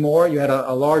trust it anymore. You had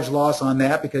a large loss on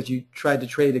that because you tried to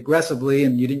trade aggressively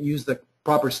and you didn't use the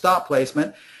proper stop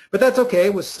placement. But that's okay.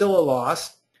 It was still a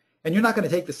loss. And you're not going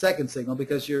to take the second signal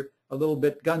because you're a little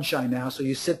bit gun shy now. So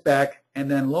you sit back, and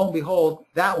then lo and behold,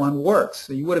 that one works.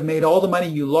 So you would have made all the money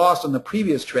you lost on the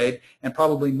previous trade and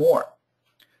probably more.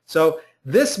 So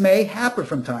this may happen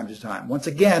from time to time. Once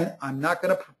again, I'm not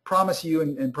going to promise you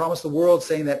and promise the world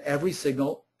saying that every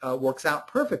signal works out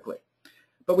perfectly.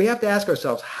 But we have to ask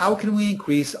ourselves, how can we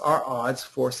increase our odds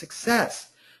for success?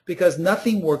 Because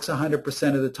nothing works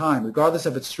 100% of the time, regardless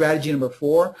if it's strategy number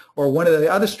 4 or one of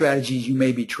the other strategies you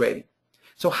may be trading.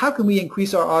 So how can we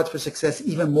increase our odds for success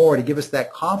even more to give us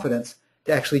that confidence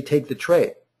to actually take the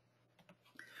trade?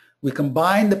 We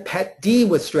combine the PET D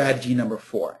with strategy number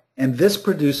 4. And this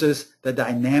produces the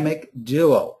dynamic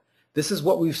duo. This is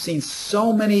what we've seen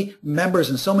so many members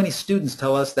and so many students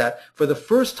tell us, that for the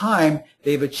first time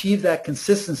they've achieved that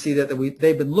consistency that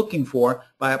they've been looking for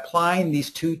by applying these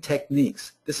 2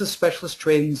 techniques. This is Specialist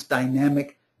Trading's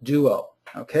dynamic duo.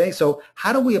 Okay, so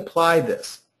how do we apply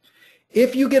this?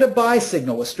 If you get a buy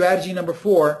signal with strategy number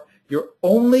 4, you're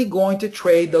only going to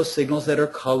trade those signals that are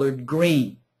colored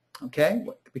green. Okay,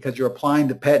 because you're applying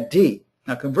the PET D.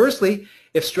 Now conversely,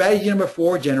 if strategy number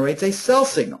 4 generates a sell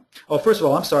signal. Oh, first of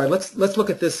all, I'm sorry, let's look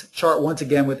at this chart once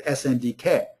again with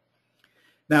SNDK.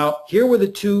 Now, here were the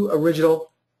 2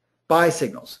 original buy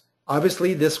signals.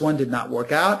 Obviously, this one did not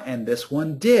work out, and this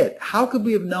one did. How could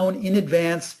we have known in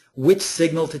advance which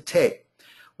signal to take?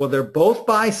 Well, they're both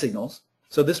buy signals,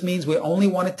 so this means we only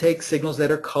want to take signals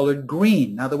that are colored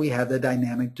green now that we have the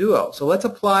dynamic duo. So let's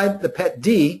apply the PET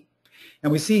D, and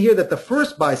we see here that the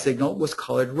first buy signal was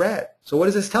colored red. So what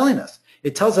is this telling us?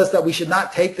 It tells us that we should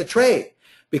not take the trade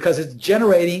because it's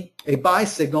generating a buy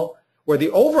signal where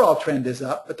the overall trend is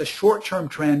up, but the short-term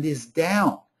trend is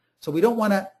down. So we don't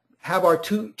want to have our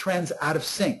two trends out of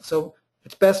sync. So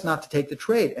it's best not to take the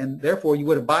trade, and therefore you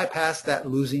would have bypassed that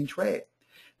losing trade.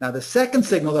 Now the second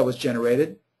signal that was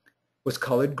generated was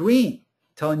colored green,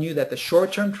 telling you that the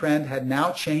short-term trend had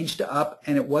now changed to up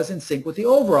and it was in sync with the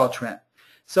overall trend.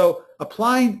 So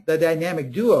applying the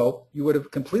dynamic duo, you would have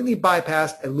completely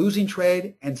bypassed a losing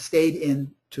trade and stayed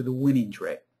in to the winning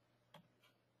trade.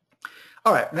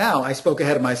 All right, now I spoke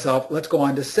ahead of myself. Let's go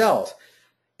on to sells.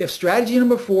 If strategy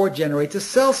number 4 generates a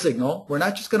sell signal, we're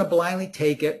not just going to blindly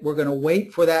take it. We're going to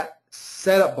wait for that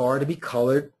setup bar to be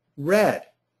colored red.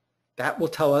 That will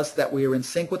tell us that we are in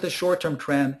sync with the short-term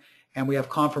trend and we have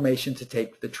confirmation to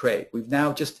take the trade. We've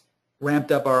now just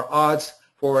ramped up our odds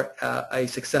for a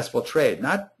successful trade.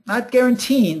 Not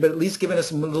guaranteeing, but at least giving us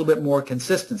a little bit more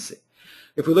consistency.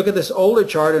 If we look at this older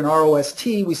chart in ROST,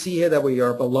 we see here that we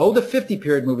are below the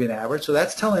 50-period moving average, so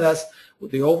that's telling us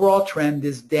the overall trend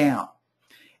is down.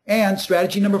 And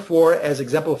strategy number 4, as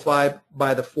exemplified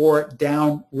by the 4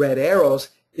 down red arrows,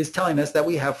 is telling us that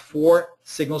we have 4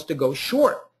 signals to go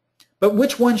short. But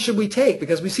which one should we take?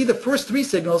 Because we see the first 3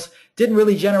 signals didn't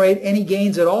really generate any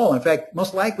gains at all. In fact,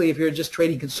 most likely if you're just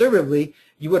trading conservatively,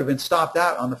 you would have been stopped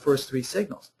out on the first 3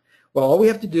 signals. Well, all we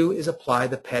have to do is apply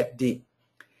the PET D.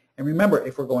 And remember,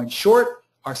 if we're going short,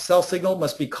 our sell signal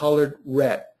must be colored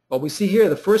red. Well, we see here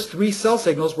the first 3 sell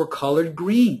signals were colored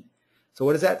green. So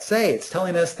what does that say? It's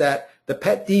telling us that the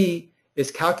PET D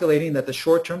is calculating that the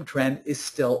short-term trend is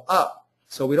still up.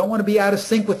 So we don't want to be out of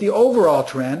sync with the overall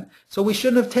trend, so we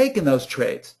shouldn't have taken those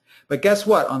trades. But guess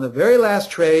what? On the very last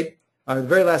trade, or the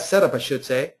very last setup, I should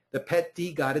say, the PET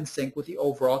D got in sync with the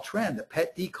overall trend. The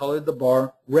PET D colored the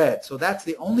bar red. So that's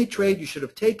the only trade you should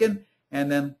have taken,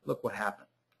 and then look what happened.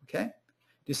 Okay?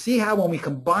 You see how when we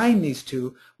combine these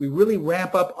two, we really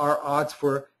ramp up our odds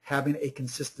for having a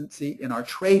consistency in our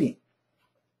trading.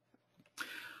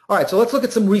 All right, so let's look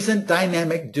at some recent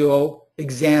dynamic duo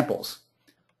examples.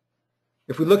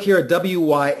 If we look here at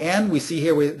WYN, we see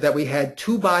here that we had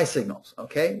 2 buy signals.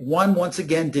 Okay, one once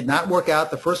again did not work out.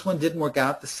 The first one didn't work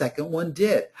out. The second one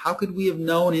did. How could we have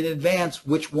known in advance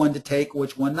which one to take,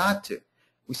 which one not to?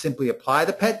 We simply apply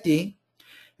the PET D,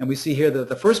 and we see here that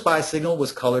the first buy signal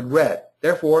was colored red.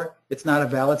 Therefore, it's not a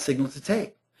valid signal to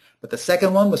take. But the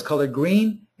second one was colored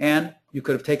green, and you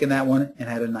could have taken that one and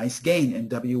had a nice gain in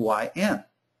WYN.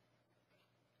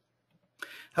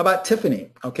 How about Tiffany?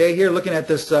 Okay, here looking at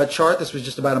this chart, this was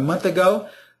just about a month ago.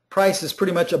 Price is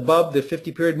pretty much above the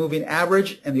 50-period moving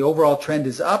average, and the overall trend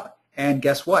is up. And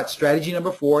guess what? Strategy number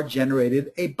 4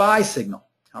 generated a buy signal.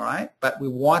 All right, but we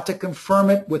want to confirm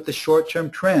it with the short-term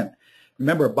trend.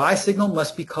 Remember, a buy signal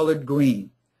must be colored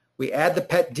green. We add the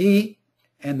PET D,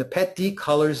 and the PET D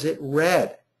colors it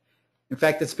red. In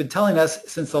fact, it's been telling us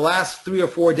since the last 3 or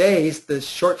 4 days, the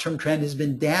short-term trend has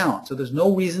been down. So there's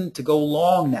no reason to go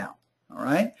long now. All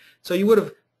right, so you would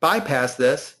have bypassed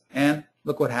this, and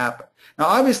look what happened. Now,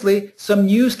 obviously, some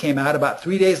news came out about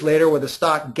 3 days later where the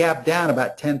stock gapped down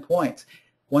about 10 points.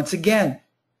 Once again,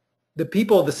 the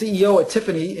people, the CEO at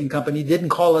Tiffany & Company didn't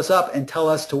call us up and tell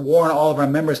us to warn all of our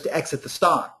members to exit the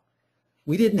stock.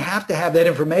 We didn't have to have that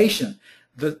information.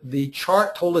 The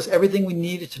chart told us everything we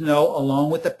needed to know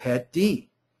along with the PET D.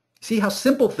 See how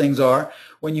simple things are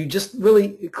when you just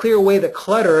really clear away the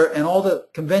clutter and all the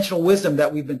conventional wisdom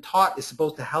that we've been taught is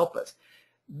supposed to help us.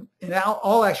 In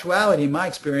all actuality, in my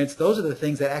experience, those are the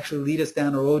things that actually lead us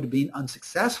down the road to being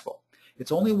unsuccessful.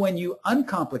 It's only when you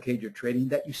uncomplicate your trading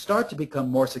that you start to become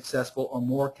more successful or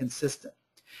more consistent.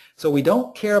 So we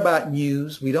don't care about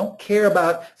news. We don't care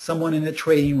about someone in a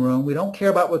trading room. We don't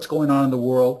care about what's going on in the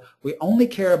world. We only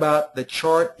care about the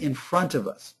chart in front of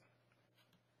us.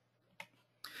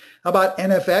 How about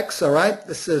NFX? All right,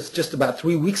 this is just about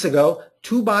 3 weeks ago.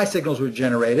 2 buy signals were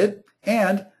generated,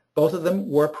 and both of them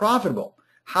were profitable.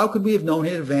 How could we have known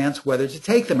in advance whether to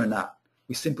take them or not?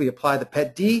 We simply apply the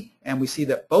PET D, and we see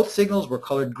that both signals were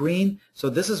colored green, so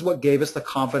this is what gave us the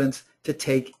confidence to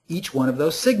take each one of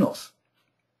those signals.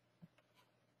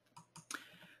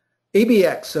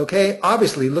 ABX, okay,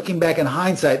 obviously looking back in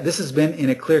hindsight, this has been in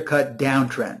a clear-cut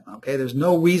downtrend, okay? There's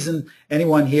no reason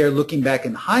anyone here looking back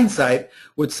in hindsight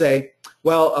would say,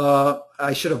 well,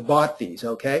 I should have bought these,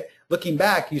 okay? looking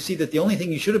back, you see that the only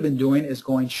thing you should have been doing is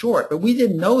going short. But we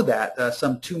didn't know that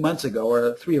some 2 months ago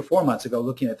or 3 or 4 months ago,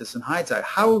 looking at this in hindsight.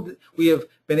 How would we have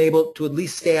been able to at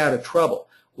least stay out of trouble?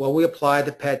 Well, we applied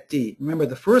the PET D. Remember,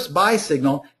 the first buy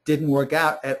signal didn't work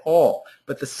out at all,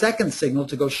 but the second signal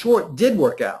to go short did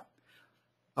work out.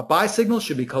 A buy signal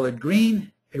should be colored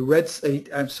green.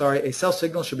 A sell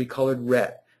signal should be colored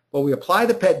red. Well, we apply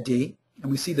the PET D,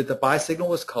 and we see that the buy signal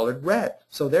was colored red.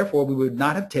 So therefore, we would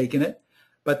not have taken it,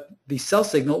 but the sell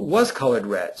signal was colored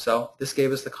red. So this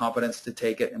gave us the confidence to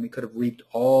take it, and we could have reaped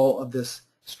all of this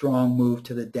strong move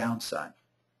to the downside.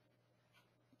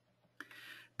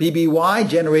 BBY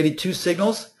generated 2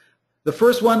 signals. The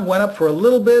first one went up for a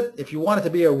little bit. If you wanted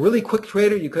to be a really quick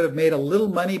trader, you could have made a little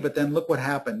money, but then look what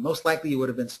happened. Most likely you would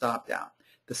have been stopped out.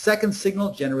 The second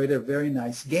signal generated a very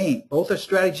nice gain. Both are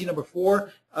strategy number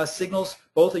 4 signals.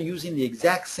 Both are using the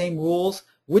exact same rules.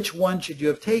 Which one should you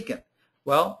have taken?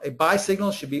 Well, a buy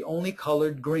signal should be only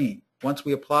colored green. Once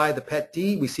we apply the PET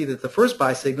D, we see that the first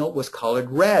buy signal was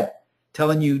colored red,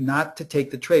 telling you not to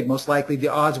take the trade. Most likely the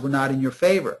odds were not in your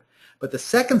favor. But the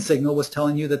second signal was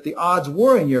telling you that the odds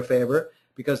were in your favor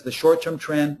because the short-term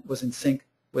trend was in sync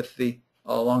with the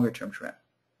longer-term trend.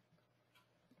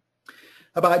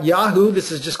 About Yahoo,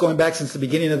 this is just going back since the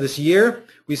beginning of this year.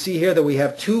 We see here that we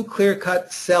have 2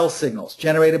 clear-cut sell signals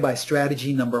generated by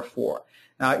strategy number 4.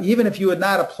 Now, even if you had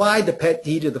not applied the PET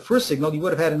D to the first signal, you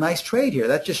would have had a nice trade here.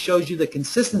 That just shows you the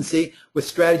consistency with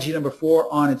strategy number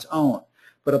 4 on its own.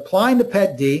 But applying the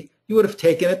PET D, you would have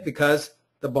taken it because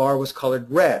the bar was colored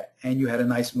red, and you had a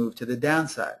nice move to the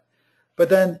downside. But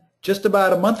then, just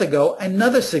about a month ago,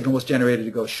 another signal was generated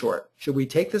to go short. Should we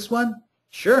take this one?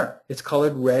 Sure, it's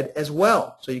colored red as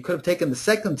well. So you could have taken the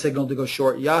second signal to go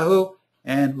short Yahoo,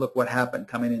 and look what happened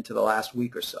coming into the last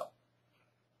week or so.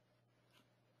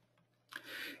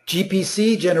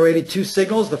 GPC generated 2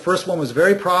 signals. The first one was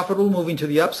very profitable, moving to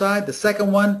the upside. The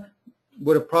second one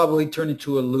would have probably turned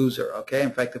into a loser, okay?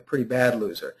 In fact, a pretty bad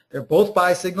loser. They're both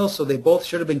buy signals, so they both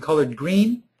should have been colored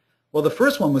green. Well, the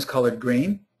first one was colored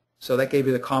green, so that gave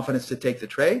you the confidence to take the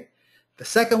trade. The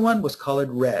second one was colored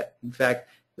red. In fact,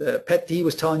 the PET D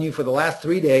was telling you for the last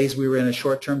 3 days we were in a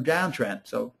short-term downtrend,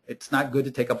 so it's not good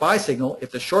to take a buy signal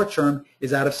if the short-term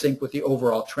is out of sync with the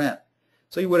overall trend.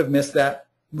 So you would have missed that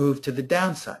move to the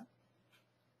downside.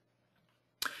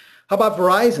 How about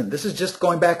Verizon? This is just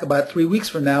going back about 3 weeks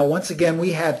from now. Once again,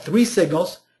 we had 3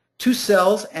 signals, 2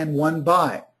 sells and 1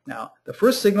 buy. Now, the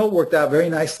first signal worked out very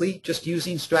nicely just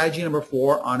using strategy number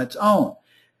 4 on its own.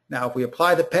 Now, if we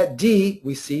apply the PET D,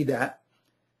 we see that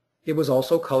it was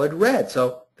also colored red.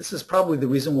 So this is probably the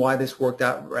reason why this worked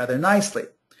out rather nicely.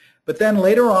 But then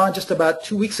later on, just about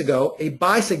 2 weeks ago, a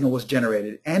buy signal was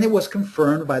generated, and it was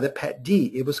confirmed by the PET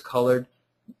D. It was colored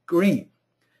green.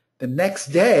 The next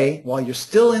day, while you're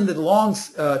still in the long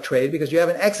trade because you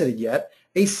haven't exited yet,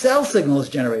 a sell signal is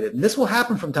generated. And this will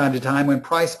happen from time to time when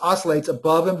price oscillates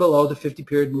above and below the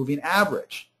 50-period moving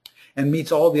average and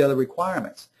meets all the other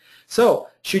requirements. So,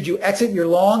 should you exit your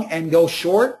long and go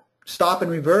short, stop and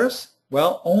reverse?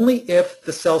 Well, only if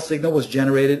the sell signal was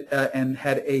generated and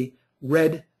had a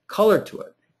red color to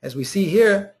it. As we see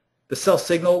here, the sell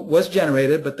signal was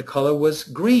generated, but the color was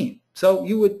green. So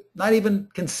you would not even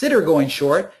consider going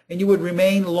short, and you would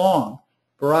remain long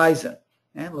Verizon.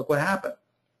 And look what happened.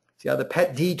 See how the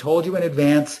PET D told you in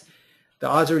advance the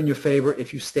odds are in your favor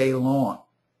if you stay long.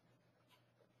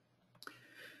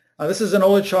 This is an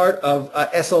older chart of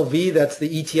SLV. That's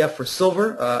the ETF for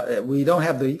silver. We don't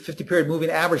have the 50-period moving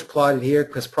average plotted here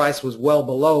because price was well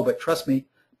below, but trust me,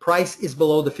 price is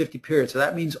below the 50-period. So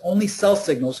that means only sell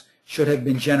signals should have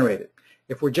been generated.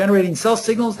 If we're generating sell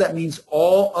signals, that means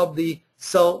all of the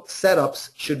sell setups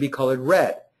should be colored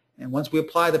red. And once we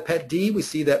apply the PET D, we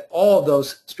see that all of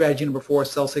those strategy number 4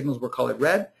 sell signals were colored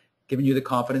red, giving you the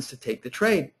confidence to take the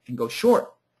trade and go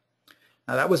short.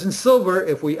 Now that was in silver.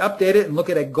 If we update it and look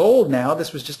at gold now,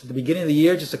 this was just at the beginning of the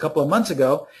year, just a couple of months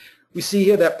ago, we see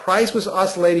here that price was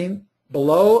oscillating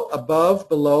below, above,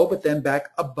 below, but then back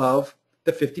above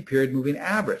the 50-period moving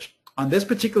average. On this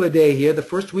particular day here, the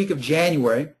first week of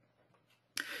January,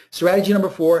 strategy number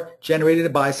 4 generated a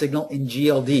buy signal in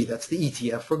GLD. That's the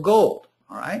ETF for gold.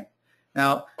 All right.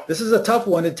 Now, this is a tough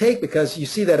one to take because you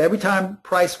see that every time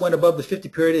price went above the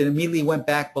 50-period, it immediately went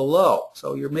back below.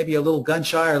 So you're maybe a little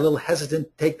gun-shy or a little hesitant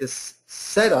to take this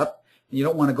setup. You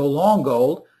don't want to go long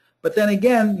gold. But then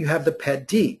again, you have the PET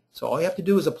D. So all you have to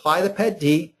do is apply the PET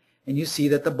D, and you see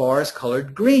that the bar is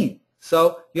colored green.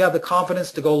 So you have the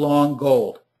confidence to go long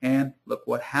gold. And look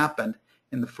what happened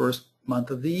in the first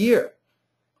month of the year.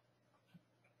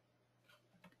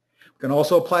 You can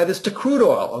also apply this to crude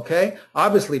oil, okay?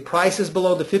 Obviously, price is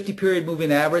below the 50-period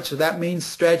moving average, so that means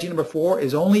strategy number 4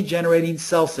 is only generating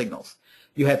sell signals.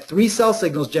 You had 3 sell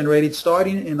signals generated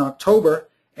starting in October,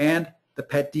 and the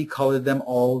PET-D colored them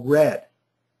all red.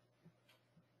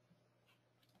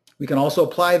 We can also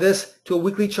apply this to a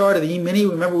weekly chart of the E-mini.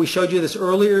 Remember, we showed you this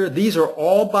earlier. These are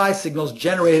all buy signals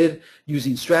generated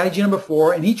using strategy number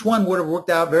 4, and each one would have worked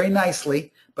out very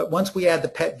nicely. But once we add the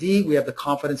PET-D, we have the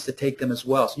confidence to take them as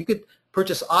well. So you could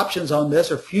purchase options on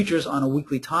this or futures on a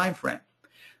weekly time frame.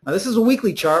 Now, this is a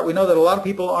weekly chart. We know that a lot of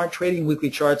people aren't trading weekly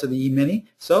charts of the E-mini,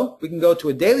 so we can go to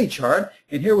a daily chart.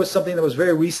 And here was something that was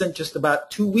very recent, just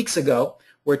about 2 weeks ago,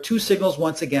 where 2 signals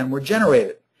once again were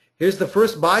generated. Here's the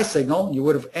first buy signal. You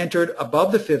would have entered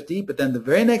above the 50, but then the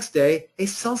very next day, a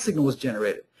sell signal was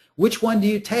generated. Which one do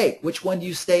you take? Which one do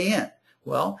you stay in?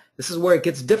 Well, this is where it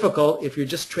gets difficult if you're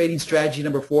just trading strategy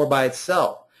number 4 by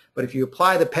itself. But if you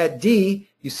apply the PET-D,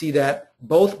 you see that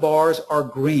both bars are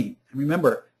green. And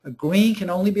remember, a green can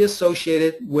only be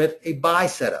associated with a buy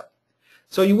setup.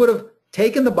 So you would have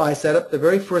taken the buy setup, the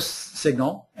very first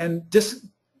signal, and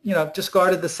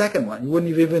discarded the second one. You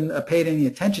wouldn't have even paid any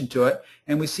attention to it.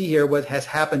 And we see here what has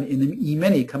happened in the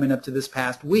E-mini coming up to this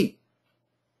past week.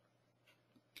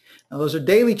 Now, those are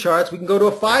daily charts. We can go to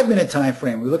a 5-minute time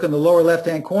frame. We look in the lower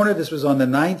left-hand corner. This was on the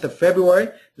 9th of February.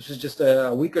 This was just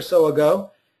a week or so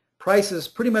ago. Price is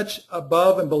pretty much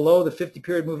above and below the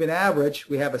 50-period moving average.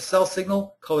 We have a sell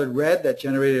signal colored red that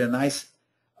generated a nice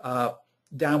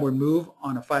downward move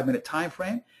on a 5-minute time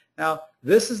frame. Now,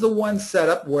 this is the one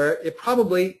setup where it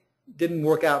probably didn't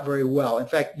work out very well. In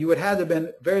fact, you would have to have been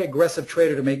a very aggressive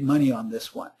trader to make money on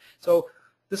this one. So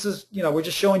this is, we're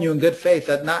just showing you in good faith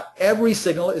that not every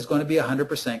signal is going to be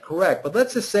 100% correct. But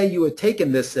let's just say you had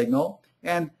taken this signal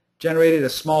and generated a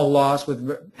small loss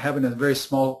with having a very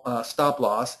small stop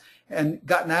loss and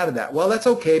gotten out of that. Well, that's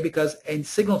okay because a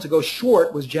signal to go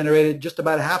short was generated just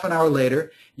about a half an hour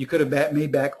later. You could have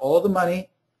made back all the money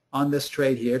on this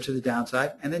trade here to the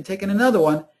downside and then taken another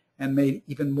one and made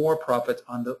even more profit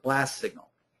on the last signal.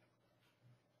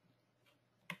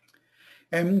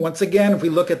 And once again, if we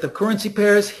look at the currency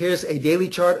pairs, here's a daily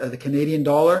chart of the Canadian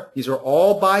dollar. These are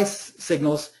all buy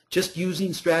signals just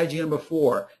using strategy number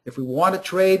 4. If we want to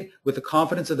trade with the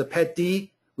confidence of the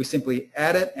PET-D, we simply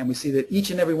add it, and we see that each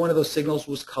and every one of those signals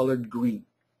was colored green.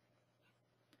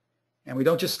 And we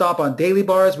don't just stop on daily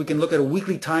bars. We can look at a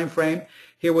weekly time frame.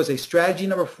 Here was a strategy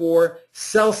number 4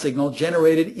 sell signal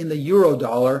generated in the euro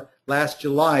dollar last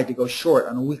July to go short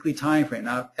on a weekly time frame.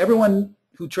 Now, everyone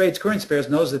who trades currency pairs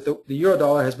knows that the euro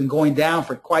dollar has been going down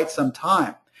for quite some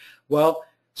time. Well,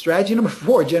 strategy number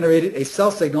 4 generated a sell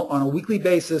signal on a weekly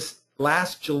basis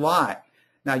last July.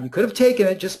 Now, you could have taken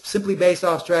it just simply based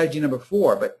off strategy number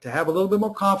 4, but to have a little bit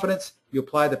more confidence, you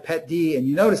apply the PET-D, and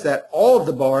you notice that all of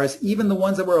the bars, even the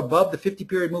ones that were above the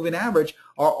 50-period moving average,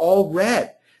 are all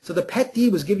red. So the PET-D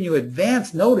was giving you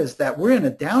advance notice that we're in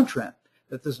a downtrend,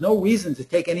 that there's no reason to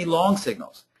take any long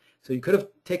signals. So you could have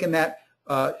taken that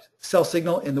sell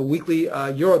signal in the weekly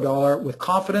euro dollar with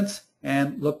confidence,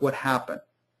 and look what happened.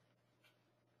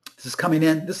 This is coming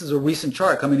in. This is a recent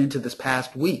chart coming into this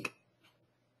past week.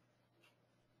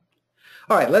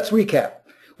 All right, let's recap.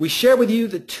 We share with you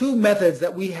the 2 methods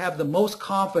that we have the most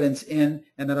confidence in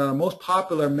and that are the most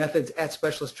popular methods at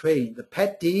Specialist Trading. The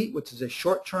PET-D, which is a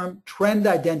short-term trend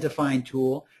identifying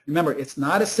tool. Remember, it's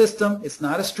not a system, it's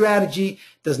not a strategy,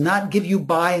 does not give you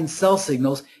buy and sell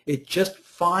signals. It just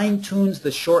fine-tunes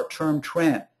the short-term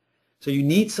trend. So you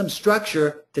need some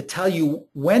structure to tell you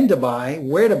when to buy,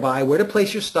 where to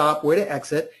place your stop, where to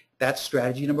exit. That's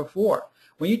strategy number 4.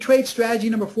 When you trade strategy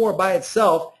number 4 by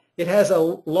itself, it has a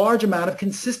large amount of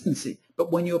consistency.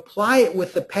 But when you apply it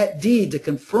with the PET-D to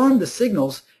confirm the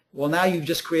signals, well, now you've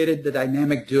just created the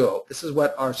dynamic duo. This is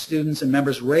what our students and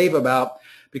members rave about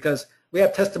because we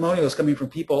have testimonials coming from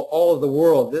people all over the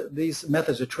world. These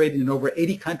methods are traded in over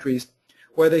 80 countries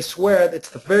where they swear that it's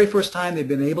the very first time they've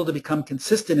been able to become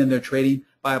consistent in their trading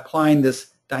by applying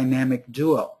this dynamic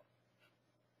duo.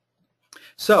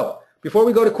 So, before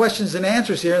we go to questions and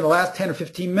answers here in the last 10 or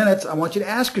 15 minutes, I want you to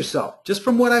ask yourself, just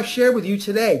from what I've shared with you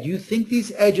today, do you think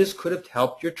these edges could have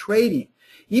helped your trading?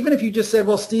 Even if you just said,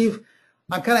 well, Steve,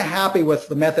 I'm kind of happy with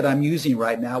the method I'm using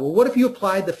right now. Well, what if you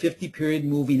applied the 50-period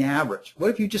moving average? What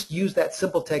if you just used that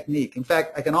simple technique? In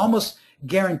fact, I can almost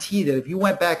guarantee that if you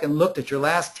went back and looked at your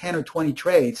last 10 or 20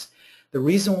 trades, the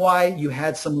reason why you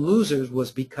had some losers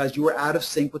was because you were out of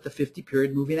sync with the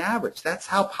 50-period moving average. That's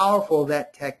how powerful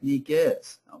that technique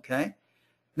is, okay?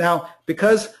 Now,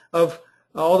 because of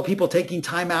all the people taking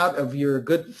time out of your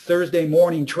good Thursday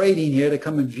morning trading here to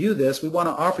come and view this, we want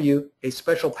to offer you a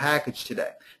special package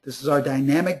today. This is our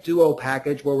Dynamic Duo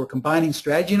package where we're combining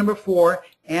strategy number 4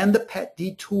 and the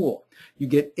PET-D tool. You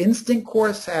get instant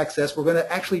course access. We're going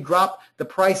to actually drop the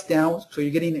price down, so you're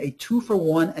getting a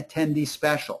 2-for-1 attendee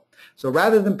special. So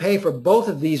rather than pay for both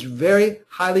of these very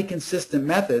highly consistent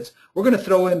methods, we're going to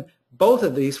throw in both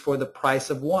of these for the price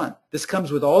of one. This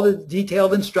comes with all the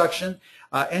detailed instruction,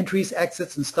 entries,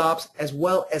 exits, and stops, as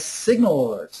well as signal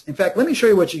alerts. In fact, let me show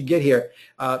you what you get here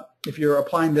if you're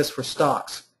applying this for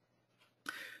stocks.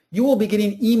 You will be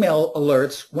getting email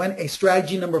alerts when a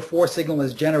strategy number 4 signal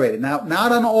is generated. Now,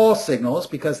 not on all signals,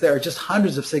 because there are just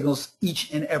hundreds of signals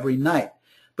each and every night.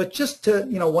 But just to,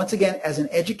 once again, as an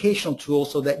educational tool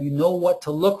so that you know what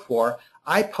to look for,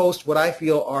 I post what I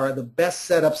feel are the best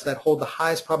setups that hold the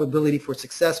highest probability for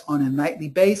success on a nightly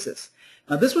basis.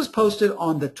 Now, this was posted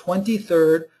on the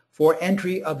 23rd for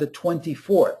entry of the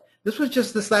 24th. This was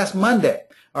just this last Monday.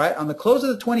 All right, on the close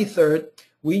of the 23rd,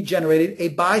 we generated a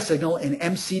buy signal in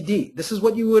MCD. This is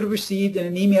what you would have received in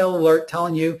an email alert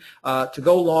telling you to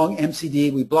go long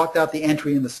MCD. We blocked out the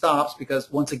entry and the stops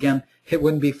because, once again, it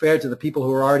wouldn't be fair to the people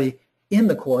who are already in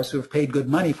the course who have paid good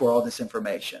money for all this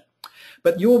information.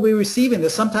 But you will be receiving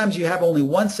this. Sometimes you have only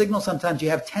one signal. Sometimes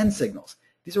you have 10 signals.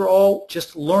 These are all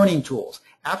just learning tools.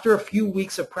 After a few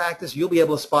weeks of practice, you'll be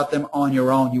able to spot them on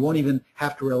your own. You won't even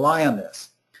have to rely on this.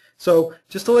 So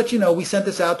just to let you know, we sent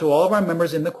this out to all of our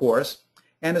members in the course.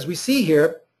 And as we see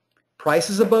here,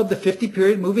 price is above the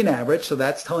 50-period moving average, so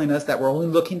that's telling us that we're only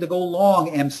looking to go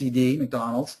long MCD,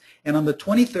 McDonald's. And on the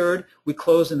 23rd, we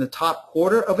closed in the top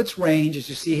quarter of its range, as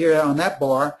you see here on that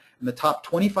bar, in the top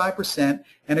 25%.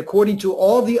 And according to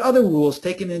all the other rules,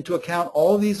 taking into account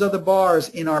all these other bars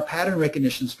in our pattern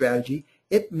recognition strategy,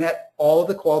 it met all of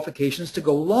the qualifications to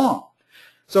go long.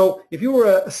 So if you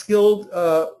were a skilled,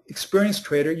 experienced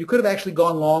trader, you could have actually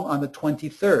gone long on the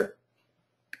 23rd.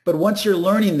 But once you're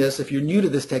learning this, if you're new to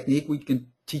this technique, we can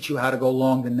teach you how to go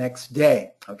long the next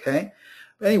day, okay?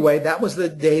 But anyway, that was the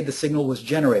day the signal was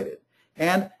generated.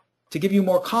 And to give you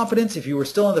more confidence, if you were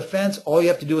still on the fence, all you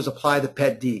have to do is apply the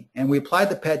PET-D. And we applied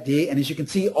the PET-D, and as you can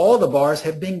see, all the bars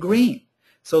have been green.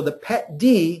 So the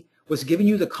PET-D was giving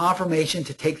you the confirmation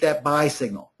to take that buy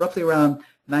signal, roughly around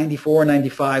 94,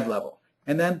 95 level.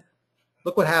 And then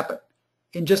look what happened.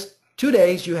 In just 2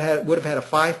 days, you would have had a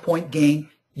 5-point gain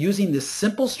using this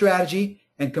simple strategy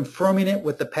and confirming it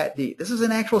with the PET-D. This is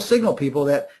an actual signal, people,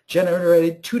 that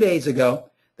generated 2 days ago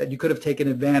that you could have taken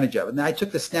advantage of. And I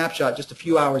took the snapshot just a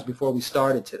few hours before we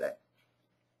started today.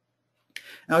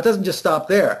 Now, it doesn't just stop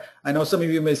there. I know some of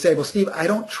you may say, well, Steve, I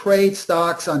don't trade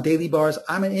stocks on daily bars.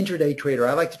 I'm an intraday trader.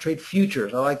 I like to trade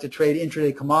futures. I like to trade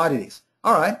intraday commodities.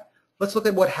 All right, let's look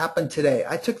at what happened today.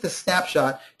 I took the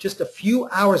snapshot just a few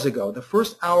hours ago, the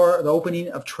first hour of the opening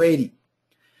of trading.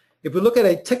 If we look at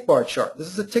a tick bar chart, this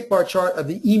is a tick bar chart of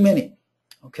the E-mini,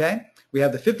 okay? We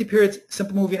have the 50 periods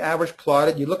simple moving average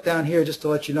plotted. You look down here just to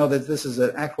let you know that this is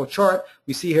an actual chart.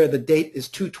 We see here the date is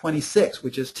 2/26,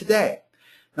 which is today.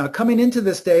 Now, coming into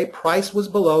this day, price was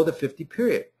below the 50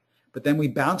 period. But then we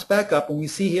bounced back up, and we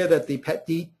see here that the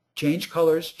PET-D changed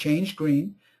colors, changed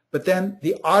green, but then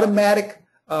the automatic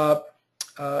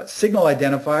signal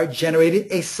identifier generated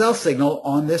a sell signal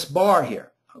on this bar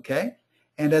here, okay?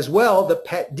 And as well, the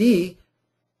PET-D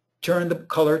turned the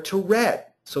color to red.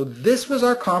 So this was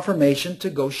our confirmation to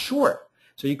go short.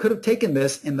 So you could have taken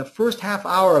this in the first half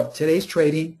hour of today's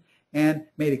trading and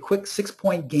made a quick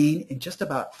 6-point gain in just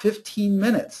about 15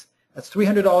 minutes. That's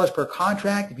 $300 per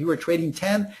contract. If you were trading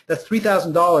 10, that's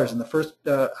 $3,000 in the first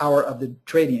hour of the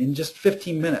trading in just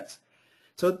 15 minutes.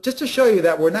 So just to show you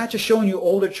that we're not just showing you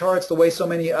older charts the way so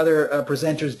many other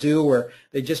presenters do, where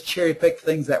they just cherry pick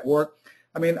things that work.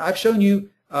 I mean, I've shown you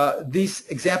these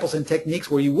examples and techniques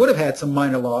where you would have had some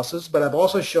minor losses, but I've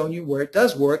also shown you where it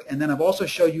does work, and then I've also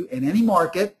shown you in any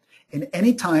market, in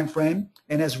any time frame,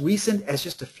 and as recent as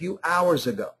just a few hours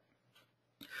ago.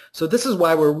 So this is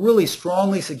why we're really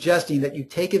strongly suggesting that you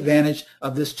take advantage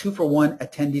of this 2-for-1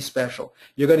 attendee special.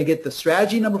 You're going to get the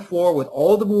strategy number 4 with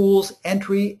all the rules,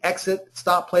 entry, exit,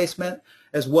 stop placement,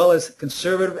 as well as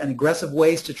conservative and aggressive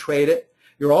ways to trade it.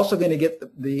 You're also going to get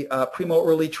the Primo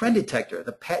Early Trend Detector,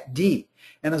 the PET-D.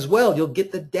 And as well, you'll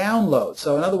get the download.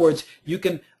 So in other words, you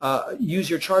can use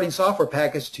your charting software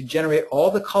package to generate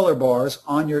all the color bars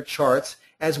on your charts,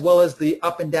 as well as the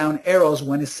up and down arrows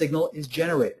when a signal is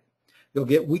generated. You'll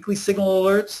get weekly signal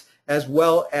alerts, as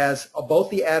well as both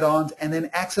the add-ons, and then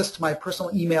access to my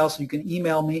personal email, so you can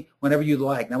email me whenever you'd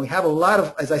like. Now, we have a lot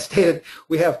of, as I stated,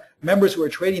 we have members who are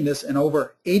trading this in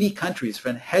over 80 countries,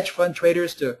 from hedge fund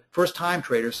traders to first-time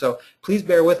traders. So please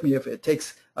bear with me if it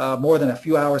takes more than a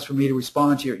few hours for me to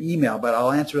respond to your email, but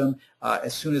I'll answer them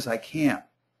as soon as I can.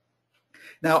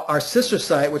 Now, our sister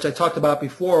site, which I talked about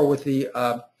before with the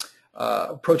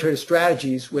Pro Trader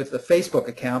Strategies with the Facebook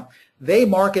account, they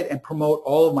market and promote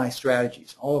all of my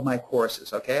strategies, all of my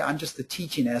courses, okay? I'm just the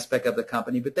teaching aspect of the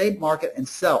company, but they market and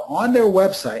sell. On their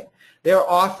website, they're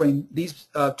offering these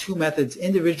two methods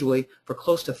individually for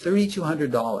close to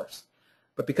 $3,200.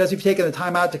 But because you've taken the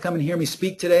time out to come and hear me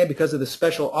speak today, because of the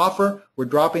special offer, we're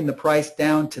dropping the price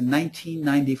down to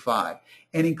 $19.95.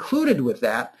 And included with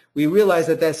that, we realize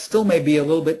that that still may be a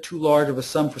little bit too large of a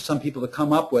sum for some people to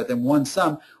come up with in one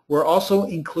sum. We're also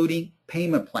including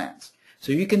payment plans.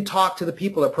 So you can talk to the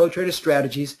people at Pro Trader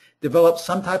Strategies, develop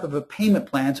some type of a payment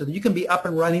plan so that you can be up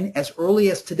and running as early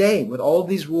as today with all of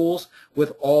these rules,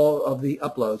 with all of the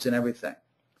uploads and everything.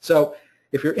 So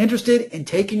if you're interested in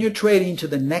taking your trading to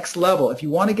the next level, if you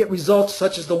want to get results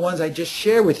such as the ones I just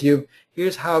shared with you,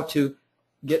 here's how to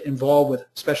get involved with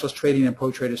Specialist Trading and Pro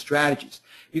Trader Strategies.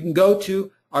 You can go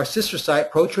to our sister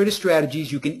site, Pro Trader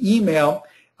Strategies. You can email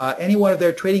any one of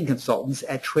their trading consultants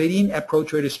at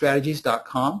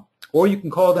trading@protraderstrategies.com, or you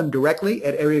can call them directly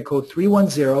at area code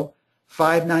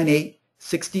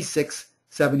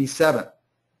 310-598-6677.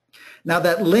 Now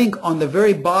that link on the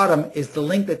very bottom is the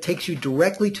link that takes you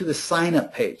directly to the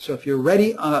sign-up page. So if you're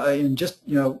ready and just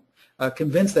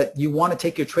convinced that you want to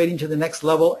take your trading to the next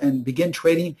level and begin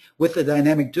trading with the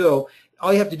Dynamic Duo,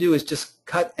 all you have to do is just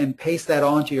cut and paste that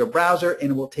onto your browser,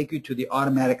 and it will take you to the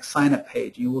automatic sign-up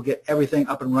page. You will get everything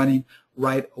up and running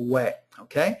right away.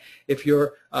 Okay? If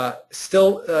you're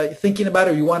still thinking about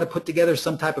it, or you want to put together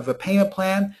some type of a payment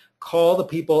plan, call the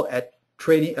people at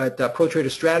Pro Trader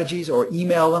Strategies or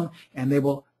email them, and they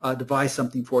will devise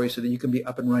something for you so that you can be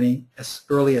up and running as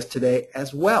early as today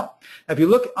as well. Now, if you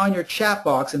look on your chat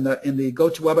box in the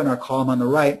GoToWebinar column on the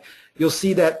right, you'll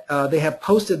see that they have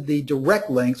posted the direct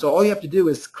link. So all you have to do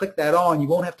is click that on. You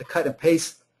won't have to cut and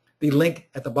paste the link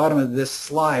at the bottom of this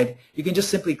slide. You can just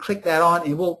simply click that on,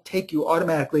 and it will take you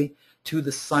automatically to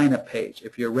the sign-up page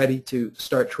if you're ready to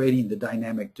start trading the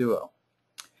Dynamic Duo.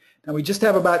 Now, we just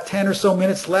have about 10 or so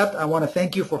minutes left. I want to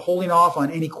thank you for holding off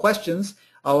on any questions.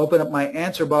 I'll open up my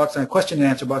answer box, question and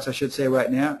answer box, I should say,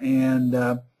 right now. And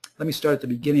let me start at the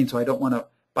beginning so I don't want to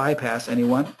bypass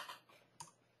anyone.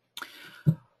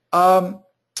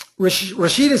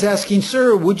 Rashid is asking,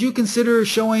 sir, would you consider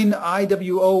showing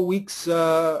IWO weeks,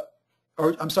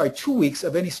 I'm sorry, 2 weeks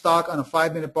of any stock on a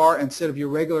 5-minute bar instead of your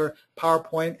regular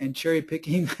PowerPoint and cherry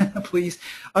picking, please?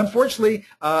 Unfortunately,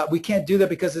 we can't do that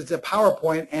because it's a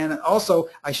PowerPoint, and also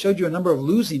I showed you a number of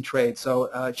losing trades.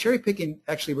 So cherry picking,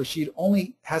 actually, Rashid,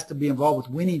 only has to be involved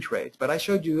with winning trades. But I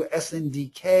showed you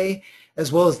SNDK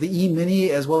as well as the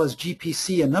E-mini as well as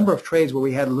GPC, a number of trades where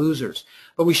we had losers.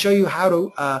 But we show you how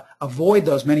to avoid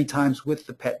those many times with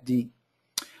the PET-D.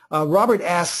 Robert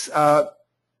asks,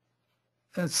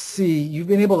 let's see, you've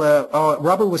been able to,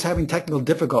 Robert was having technical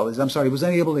difficulties. I'm sorry, he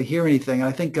wasn't able to hear anything.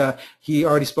 I think he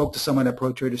already spoke to someone at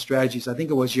Pro Trader Strategies. I think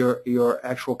it was your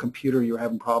actual computer you were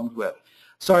having problems with.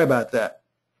 Sorry about that.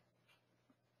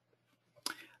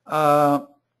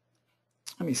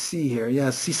 Let me see here. Yeah,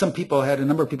 see, a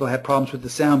number of people had problems with the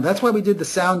sound. That's why we did the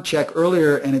sound check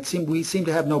earlier, and we seemed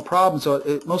to have no problem, so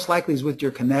it most likely is with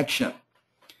your connection.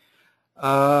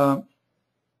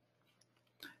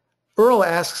 Earl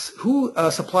asks, who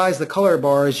supplies the color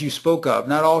bars you spoke of?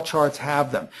 Not all charts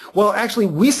have them. Well, actually,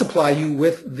 we supply you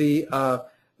with the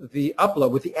upload,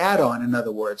 with the add-on, in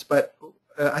other words. But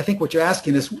I think what you're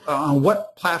asking is on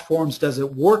what platforms does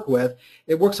it work with?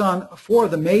 It works on 4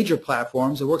 of the major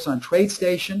platforms. It works on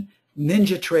TradeStation,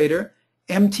 NinjaTrader,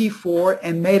 MT4,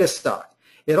 and MetaStock.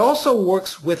 It also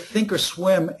works with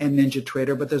Thinkorswim and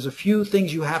NinjaTrader, but there's a few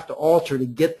things you have to alter to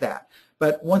get that.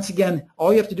 But once again,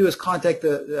 all you have to do is contact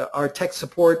our tech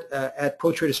support at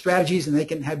Pro Trader Strategies, and they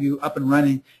can have you up and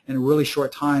running in a really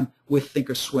short time with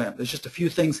Thinkorswim. There's just a few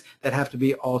things that have to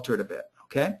be altered a bit,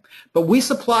 okay? But we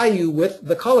supply you with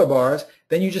the color bars,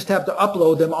 then you just have to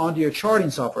upload them onto your charting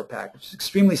software package. It's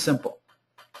extremely simple.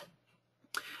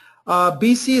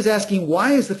 BC is asking,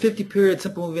 why is the 50-period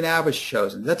simple moving average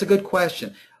chosen? That's a good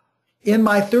question. In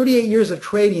my 38 years of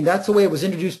trading, that's the way it was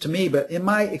introduced to me, but in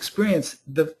my experience,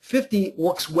 the 50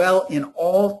 works well in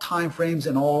all time frames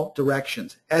in all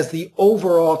directions as the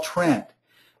overall trend.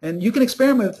 And you can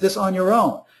experiment with this on your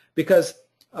own because,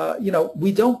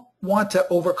 we don't want to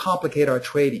overcomplicate our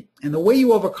trading. And the way you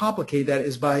overcomplicate that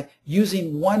is by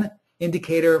using one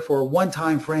indicator for one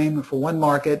time frame for one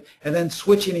market and then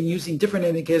switching and using different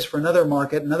indicators for another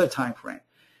market, another time frame.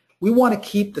 We want to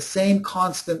keep the same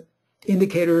constant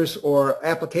indicators or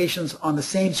applications on the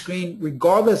same screen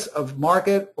regardless of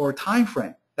market or time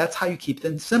frame. That's how you keep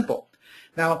them simple.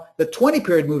 Now, the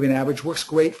 20-period moving average works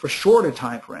great for shorter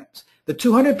time frames. The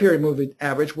 200-period moving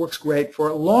average works great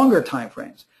for longer time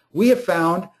frames. We have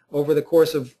found over the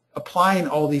course of applying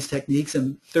all these techniques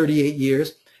in 38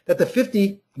 years that the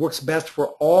 50 works best for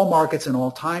all markets and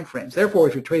all time frames. Therefore,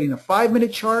 if you're trading a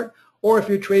 5-minute chart or if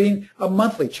you're trading a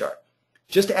monthly chart,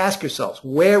 just ask yourselves,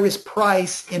 where is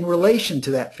price in relation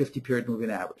to that 50-period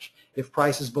moving average? If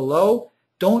price is below,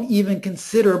 don't even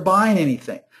consider buying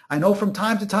anything. I know from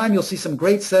time to time you'll see some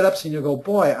great setups and you'll go,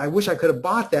 boy, I wish I could have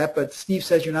bought that, but Steve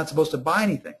says you're not supposed to buy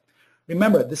anything.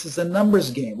 Remember, this is a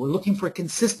numbers game. We're looking for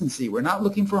consistency. We're not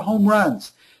looking for home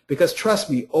runs. Because trust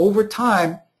me, over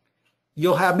time,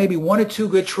 you'll have maybe 1 or 2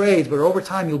 good trades, but over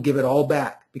time you'll give it all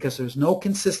back because there's no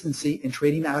consistency in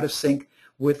trading out of sync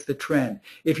with the trend.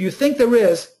 If you think there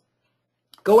is,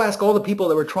 go ask all the people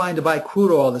that were trying to buy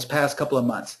crude oil this past couple of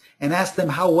months and ask them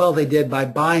how well they did by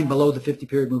buying below the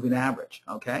 50-period moving average,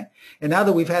 okay? And now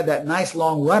that we've had that nice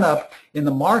long run-up in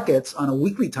the markets on a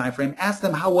weekly time frame, ask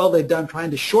them how well they've done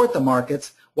trying to short the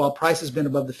markets while price has been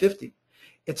above the 50.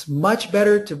 It's much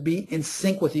better to be in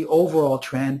sync with the overall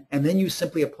trend, and then you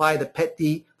simply apply the PET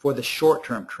D for the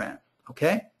short-term trend,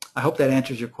 okay? I hope that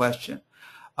answers your question.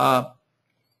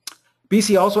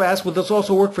 BC also asked, will this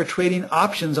also work for trading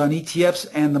options on ETFs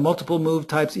and the multiple move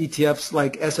types ETFs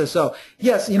like SSO?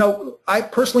 Yes, you know, I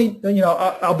personally, you know,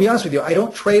 I'll be honest with you, I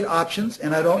don't trade options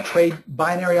and I don't trade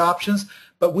binary options,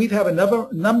 but we have a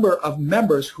number of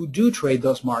members who do trade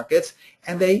those markets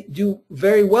and they do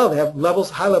very well. They have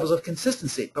high levels of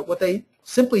consistency. But what they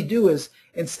simply do is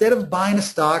instead of buying a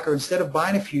stock or instead of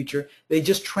buying a future, they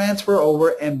just transfer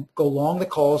over and go long the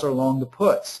calls or long the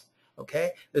puts.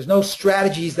 Okay? There's no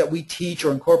strategies that we teach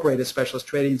or incorporate as specialist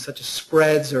trading, such as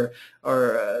spreads or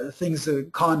things,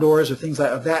 condors or things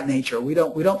of that nature. We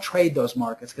don't trade those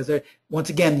markets because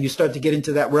once again you start to get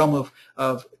into that realm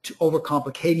of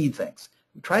overcomplicating things.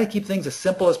 We try to keep things as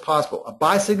simple as possible. A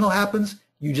buy signal happens,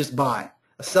 you just buy.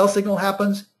 A sell signal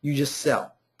happens, you just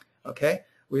sell. Okay?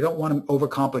 We don't want to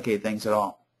overcomplicate things at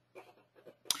all.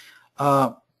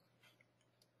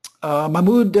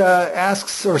 Mahmoud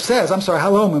asks, or says, I'm sorry,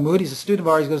 hello Mahmoud, he's a student of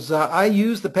ours, he goes, I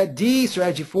use the PET D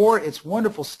strategy for it. It's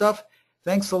wonderful stuff.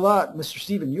 Thanks a lot, Mr.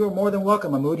 Stephen. You are more than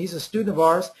welcome, Mahmoud. He's a student of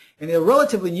ours, and a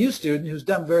relatively new student who's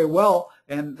done very well,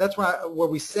 and that's where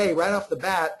we say right off the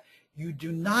bat, you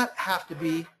do not have to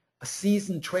be a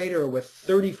seasoned trader with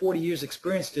 30, 40 years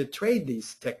experience to trade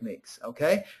these techniques,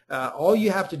 okay? All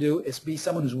you have to do is be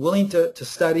someone who's willing to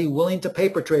study, willing to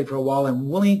paper trade for a while, and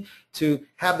willing to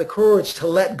have the courage to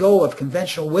let go of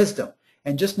conventional wisdom.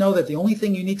 And just know that the only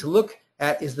thing you need to look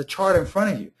at is the chart in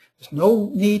front of you. There's no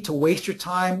need to waste your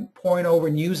time poring over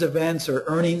news events or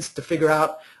earnings to figure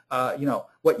out you know,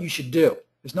 what you should do.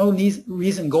 There's no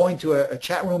reason going to a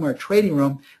chat room or a trading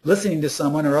room, listening to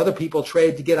someone or other people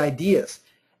trade to get ideas.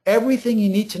 Everything you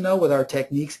need to know with our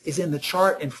techniques is in the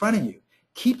chart in front of you.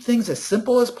 Keep things as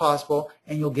simple as possible,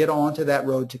 and you'll get onto that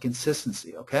road to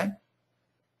consistency, okay?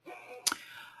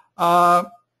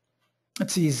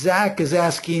 Let's see, Zach is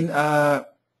asking, yeah,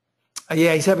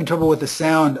 he's having trouble with the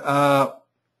sound.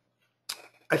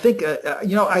 I think,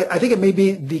 you know, I think it may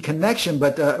be the connection,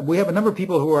 but we have a number of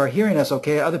people who are hearing us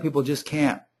okay, other people just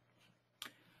can't.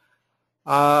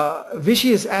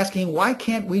 Vishy is asking, why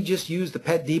can't we just use the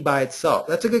PET D by itself?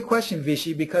 That's a good question,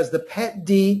 Vishy, because the PET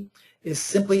D is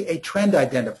simply a trend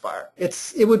identifier.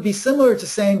 It would be similar to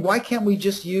saying, why can't we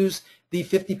just use the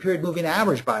 50-period moving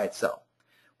average by itself?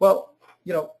 Well,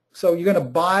 you know, so you're going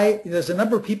to buy, there's a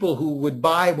number of people who would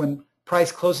buy when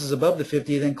price closes above the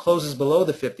 50, then closes below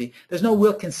the 50. There's no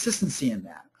real consistency in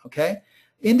that, okay?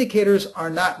 Indicators are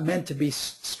not meant to be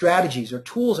strategies, or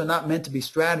tools are not meant to be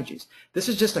strategies. This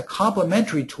is just a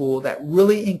complementary tool that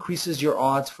really increases your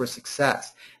odds for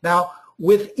success. Now,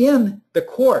 within the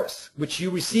course, which you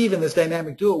receive in this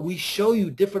dynamic duo, we show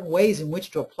you different ways in which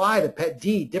to apply the PET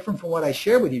D, different from what I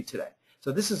shared with you today.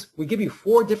 So this is, we give you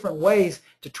 4 different ways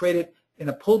to trade it in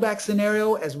a pullback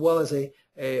scenario as well as a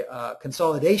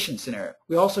consolidation scenario.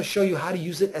 We also show you how to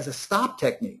use it as a stop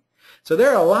technique. So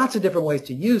there are lots of different ways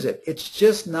to use it. It's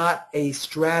just not a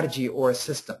strategy or a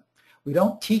system. We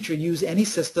don't teach or use any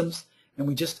systems, and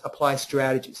we just apply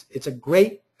strategies. It's a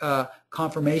great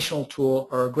confirmational tool,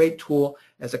 or a great tool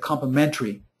as a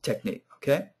complementary technique,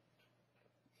 okay?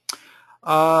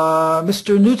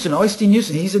 Mr. Knudsen, Oystein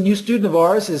Knudsen, he's a new student of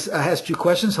ours, has 2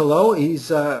 questions. Hello,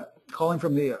 he's calling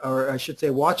from or I should say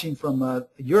watching from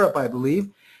Europe, I believe.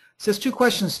 Says 2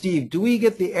 questions, Steve. Do we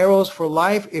get the arrows for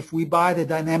life if we buy the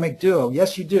dynamic duo?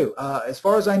 Yes, you do. As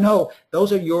far as I know,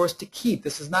 those are yours to keep.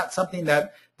 This is not something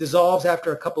that dissolves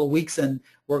after a couple of weeks and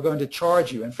we're going to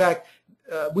charge you. In fact,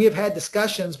 we have had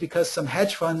discussions because some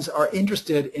hedge funds are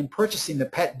interested in purchasing the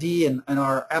PET D in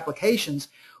our applications,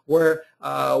 where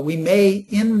we may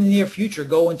in the near future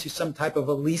go into some type of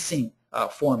a leasing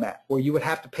format where you would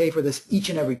have to pay for this each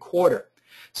and every quarter.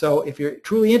 So if you're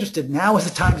truly interested, now is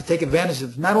the time to take advantage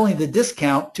of not only the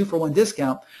discount, 2-for-1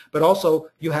 discount, but also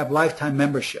you have lifetime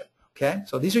membership. Okay,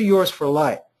 so these are yours for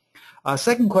life.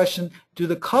 Second question, do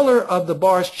the color of the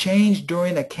bars change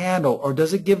during a candle, or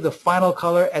does it give the final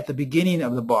color at the beginning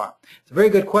of the bar? It's a very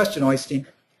good question, Oystein.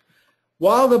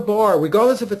 While the bar,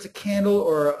 regardless if it's a candle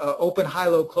or an open, high,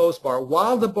 low, close bar,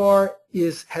 while the bar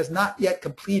has not yet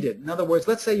completed, in other words,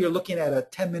 let's say you're looking at a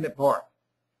 10-minute bar.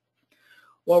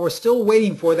 While we're still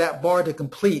waiting for that bar to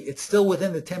complete, it's still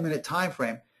within the 10-minute time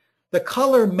frame, the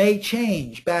color may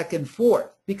change back and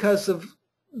forth because of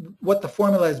what the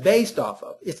formula is based off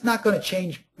of. It's not going to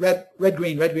change red,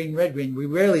 green, red, green, red, green. We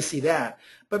rarely see that.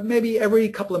 But maybe every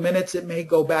couple of minutes it may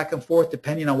go back and forth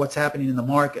depending on what's happening in the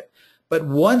market. But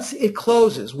once it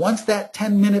closes, once that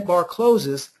 10-minute bar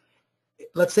closes,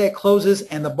 let's say it closes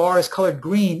and the bar is colored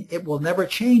green, it will never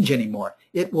change anymore.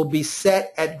 It will be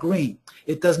set at green.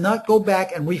 It does not go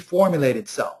back and reformulate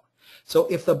itself. So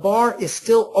if the bar is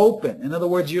still open, in other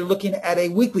words, you're looking at a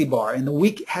weekly bar and the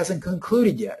week hasn't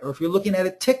concluded yet, or if you're looking at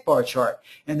a tick bar chart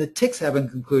and the ticks haven't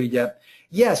concluded yet,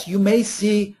 yes, you may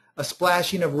see a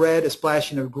splashing of red, a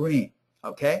splashing of green,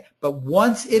 okay? But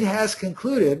once it has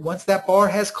concluded, once that bar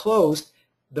has closed,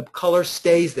 the color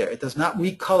stays there. It does not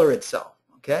recolor itself,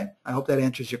 okay? I hope that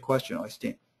answers your question,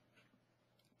 Oystein.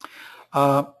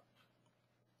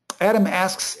 Adam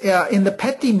asks, in the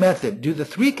PET D method, do the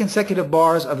 3 consecutive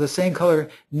bars of the same color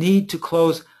need to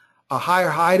close a higher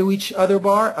high to each other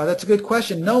bar? That's a good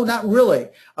question. No, not really.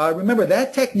 Remember,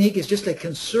 that technique is just a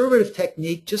conservative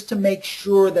technique just to make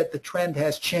sure that the trend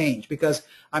has changed, because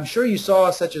I'm sure you saw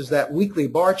such as that weekly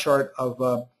bar chart of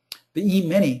the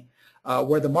E-mini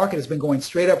where the market has been going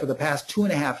straight up for the past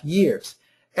 2.5 years.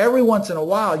 Every once in a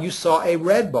while you saw a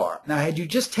red bar. Now, had you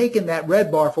just taken that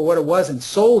red bar for what it was and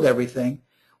sold everything,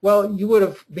 well, you would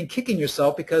have been kicking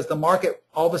yourself because the market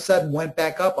all of a sudden went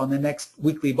back up on the next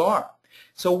weekly bar.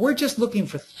 So we're just looking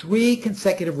for 3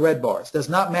 consecutive red bars. It does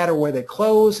not matter where they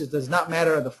close. It does not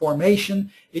matter the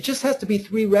formation. It just has to be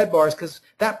 3 red bars, because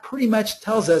that pretty much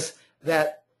tells us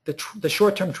that the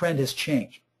short-term trend has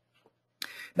changed.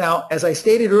 Now, as I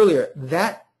stated earlier,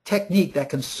 that technique, that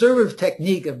conservative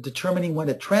technique of determining when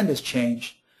a trend has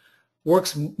changed,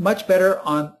 works much better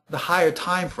on the higher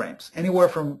time frames, anywhere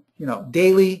from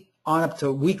daily on up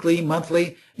to weekly,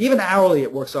 monthly, even hourly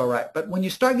it works all right. But when you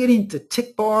start getting to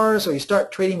tick bars or you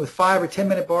start trading with 5 or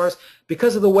 10-minute bars,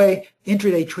 because of the way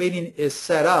intraday trading is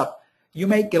set up, you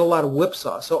may get a lot of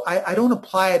whipsaw. So I don't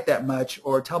apply it that much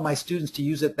or tell my students to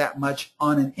use it that much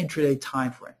on an intraday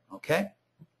time frame, okay?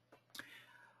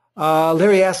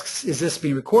 Larry asks, is this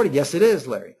being recorded? Yes, it is,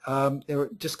 Larry.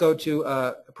 Just go to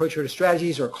Approach Trader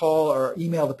Strategies or call or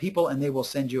email the people and they will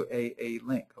send you a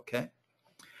link, okay?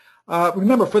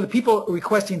 Remember, for the people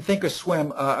requesting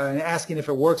Thinkorswim and asking if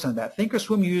it works on that,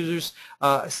 Thinkorswim users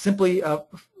simply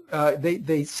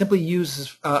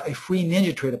use a free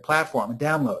NinjaTrader platform and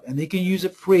download, and they can use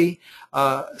it free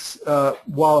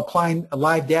while applying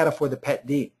live data for the PET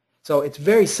D. So it's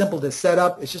very simple to set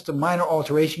up. It's just a minor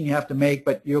alteration you have to make,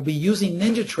 but you'll be using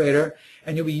NinjaTrader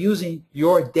and you'll be using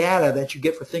your data that you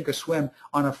get for Thinkorswim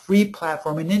on a free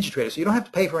platform in NinjaTrader, so you don't have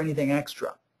to pay for anything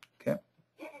extra.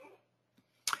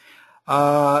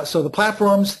 So the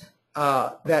platforms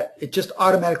that it just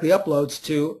automatically uploads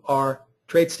to are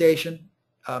TradeStation,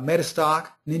 Metastock,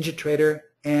 NinjaTrader,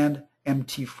 and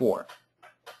MT4.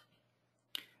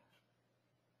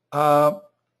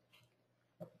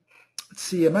 Let's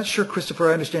see, I'm not sure, Christopher,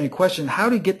 I understand your question. How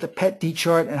to get the PET D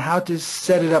chart and how to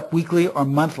set it up weekly or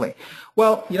monthly?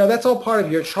 Well, that's all part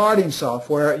of your charting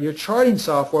software. Your charting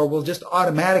software will just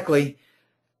automatically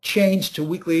change to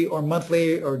weekly or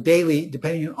monthly or daily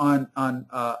depending on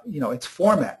its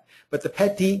format. But the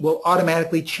PET D will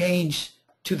automatically change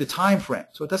to the time frame.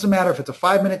 So it doesn't matter if it's a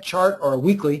 5-minute chart or a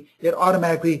weekly, it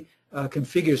automatically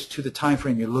configures to the time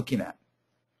frame you're looking at.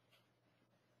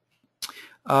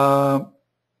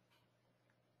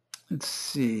 Let's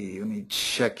see, let me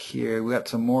check here. We got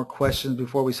some more questions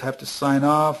before we have to sign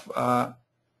off.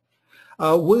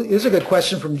 Here's a good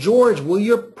question from George. Will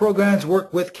your programs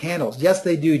work with candles? Yes,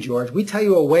 they do, George. We tell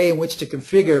you a way in which to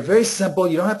configure. Very simple.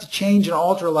 You don't have to change and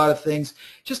alter a lot of things.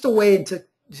 Just a way to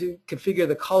configure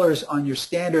the colors on your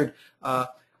standard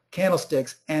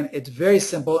candlesticks, and it's very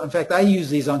simple. In fact, I use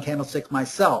these on candlesticks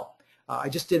myself. I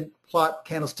just didn't plot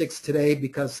candlesticks today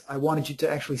because I wanted you to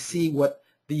actually see what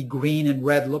the green and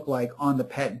red look like on the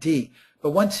PET D.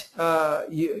 But once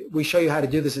we show you how to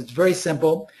do this, it's very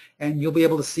simple, and you'll be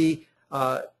able to see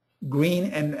green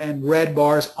and red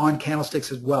bars on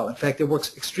candlesticks as well. In fact, it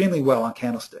works extremely well on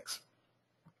candlesticks.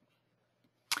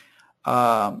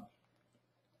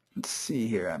 Let's see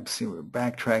here. I'm seeing we're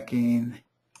backtracking.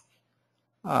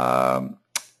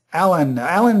 Alan,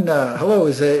 hello,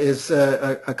 is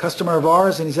a customer of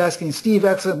ours, and he's asking, Steve,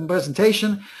 excellent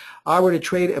presentation. I were to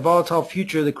trade a volatile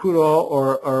future, the crude oil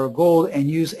or gold,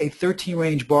 and use a 13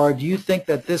 range bar, do you think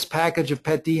that this package of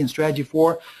PET-D and Strategy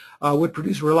 4 would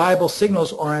produce reliable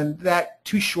signals, or in that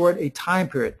too short a time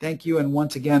period? Thank you, and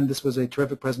once again, this was a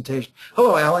terrific presentation.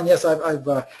 Hello, Alan. Yes,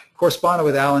 I've corresponded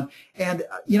with Alan. And,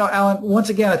 you know, Alan, once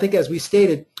again, I think as we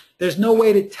stated, there's no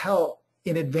way to tell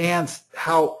in advance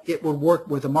how it would work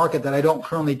with a market that I don't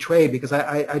currently trade, because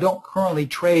I don't currently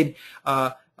trade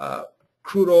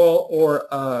crude oil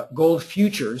or gold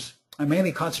futures. I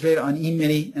mainly concentrate on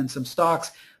E-mini and some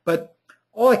stocks. But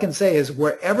all I can say is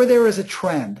wherever there is a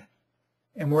trend,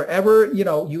 and wherever, you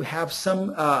know, you have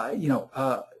some,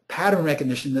 pattern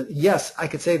recognition, that yes, I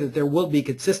could say that there will be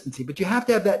consistency, but you have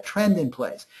to have that trend in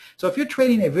place. So if you're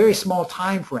trading a very small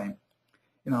time frame,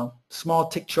 you know, small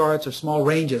tick charts or small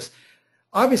ranges,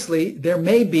 obviously there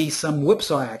may be some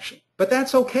whipsaw action, but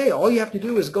that's okay. All you have to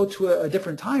do is go to a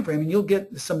different time frame, and you'll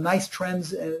get some nice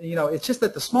trends. You know, it's just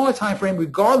that the smaller time frame,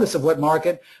 regardless of what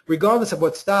market, regardless of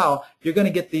what style, you're going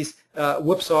to get these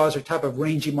whipsaws or type of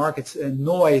rangy markets and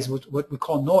noise, what we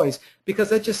call noise, because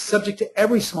that's just subject to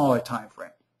every smaller time frame.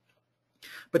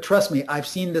 But trust me, I've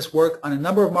seen this work on a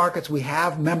number of markets. We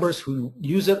have members who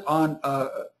use it on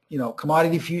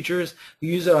commodity futures, who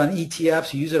use it on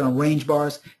ETFs, who use it on range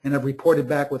bars, and have reported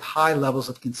back with high levels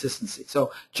of consistency.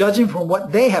 So judging from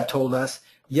what they have told us,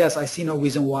 yes, I see no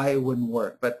reason why it wouldn't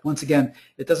work. But once again,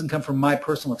 it doesn't come from my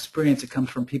personal experience. It comes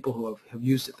from people who have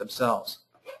used it themselves.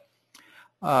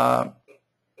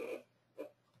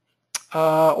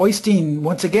 Oystein,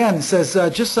 once again, says,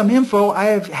 just some info. I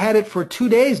have had it for 2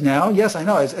 days now. Yes, I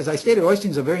know. As I stated,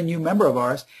 Oystein is a very new member of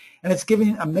ours, and it's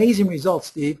giving amazing results,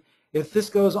 Steve. If this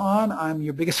goes on, I'm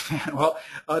your biggest fan. Well,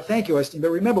 thank you, Oystein.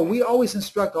 But remember, we always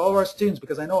instruct all of our students,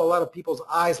 because I know a lot of people's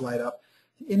eyes light up,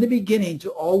 in the beginning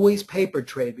to always paper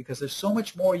trade, because there's so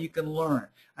much more you can learn.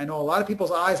 I know a lot of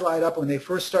people's eyes light up when they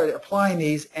first started applying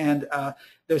these, and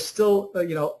there's still,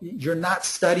 you're not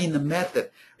studying the method.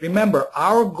 Remember,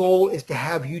 our goal is to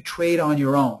have you trade on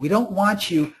your own. We don't want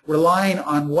you relying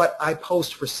on what I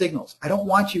post for signals. I don't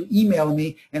want you emailing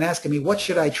me and asking me, what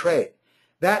should I trade?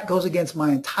 That goes against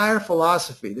my entire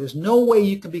philosophy. There's no way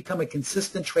you can become a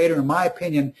consistent trader, in my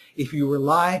opinion, if you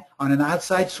rely on an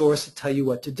outside source to tell you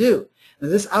what to do. Now,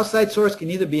 this outside source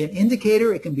can either be an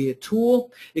indicator, it can be a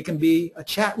tool, it can be a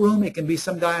chat room, it can be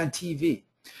some guy on TV.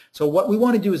 So what we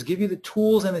want to do is give you the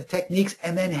tools and the techniques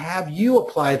and then have you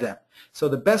apply them. So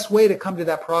the best way to come to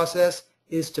that process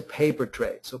is to paper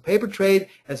trade. So paper trade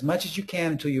as much as you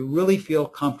can until you really feel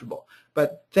comfortable.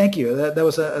 But thank you. That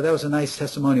was a nice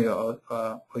testimonial,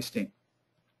 Oystein.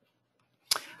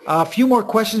 A few more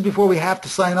questions before we have to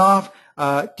sign off.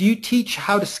 Do you teach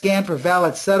how to scan for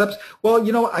valid setups?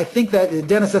 Well, I think that,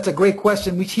 Dennis, that's a great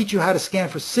question. We teach you how to scan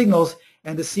for signals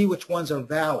and to see which ones are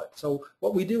valid. So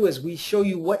what we do is we show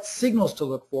you what signals to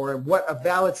look for and what a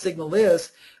valid signal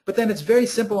is, but then it's very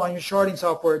simple on your charting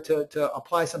software to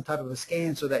apply some type of a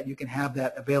scan so that you can have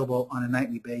that available on a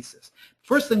nightly basis.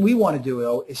 First thing we want to do,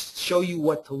 though, is show you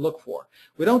what to look for.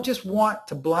 We don't just want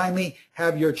to blindly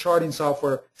have your charting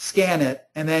software scan it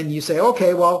and then you say,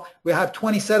 okay, well, we have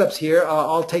 20 setups here,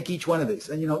 I'll take each one of these.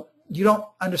 And you don't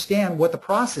understand what the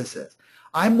process is.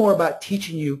 I'm more about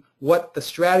teaching you what the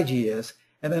strategy is,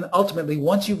 and then ultimately,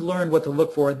 once you've learned what to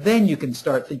look for, then you can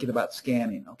start thinking about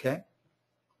scanning, okay?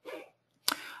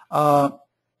 Time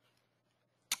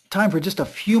for just a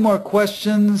few more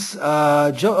questions.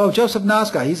 Joseph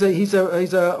Naska, he's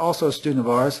also a student of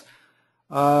ours.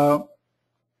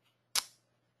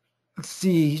 Let's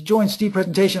see, he joined Steve's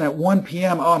presentation at 1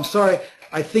 p.m. Oh, I'm sorry,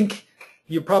 I think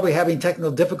you're probably having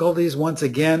technical difficulties once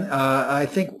again. I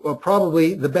think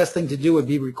probably the best thing to do would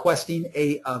be requesting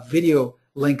a video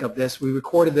link of this. We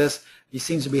recorded this. He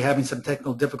seems to be having some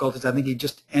technical difficulties. I think he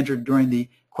just entered during the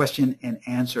question and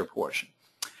answer portion.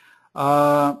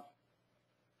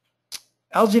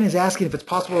 Elgin is asking if it's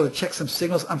possible to check some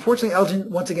signals. Unfortunately, Elgin,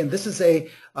 once again, this is a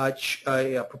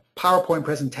PowerPoint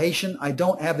presentation. I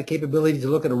don't have the capability to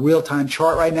look at a real-time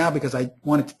chart right now because I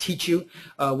wanted to teach you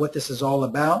what this is all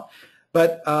about.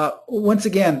 But once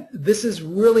again, this is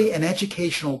really an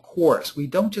educational course. We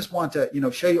don't just want to,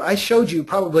 show you. I showed you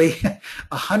probably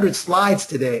 100 slides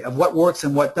today of what works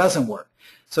and what doesn't work.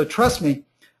 So trust me,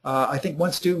 I think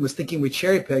one student was thinking we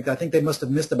cherry-picked. I think they must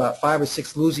have missed about 5 or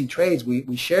 6 losing trades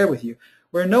we share with you.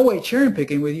 We're in no way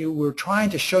cherry-picking with you. We're trying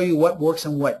to show you what works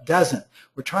and what doesn't.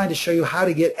 We're trying to show you how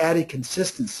to get added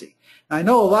consistency. Now, I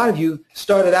know a lot of you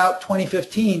started out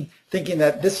 2015 thinking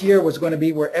that this year was going to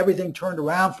be where everything turned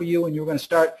around for you and you were going to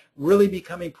start really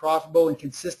becoming profitable and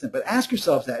consistent. But ask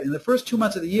yourselves that in the first 2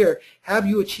 months of the year, have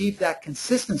you achieved that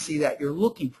consistency that you're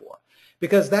looking for?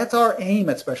 Because that's our aim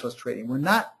at Specialist Trading. We're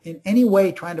not in any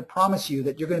way trying to promise you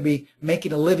that you're going to be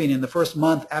making a living in the first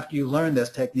month after you learn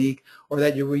this technique, or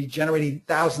that you're generating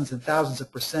thousands and thousands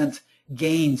of %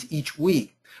 gains each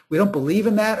week. We don't believe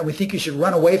in that, and we think you should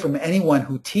run away from anyone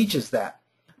who teaches that.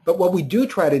 But what we do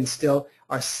try to instill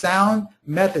are sound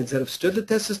methods that have stood the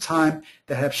test of time,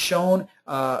 that have shown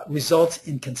results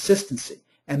in consistency.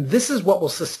 And this is what will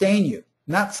sustain you,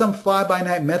 not some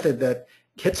fly-by-night method that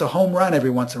hits a home run every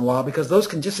once in a while, because those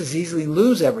can just as easily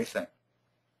lose everything.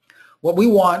 What we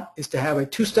want is to have a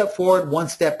 2-step forward,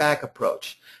 1-step back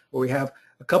approach, where we have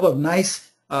a couple of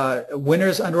nice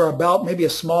winners under our belt, maybe a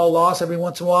small loss every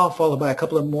once in a while, followed by a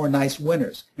couple of more nice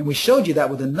winners. And we showed you that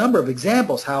with a number of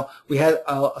examples, how we had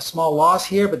a small loss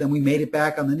here, but then we made it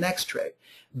back on the next trade.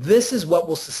 This is what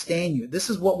will sustain you. This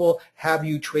is what will have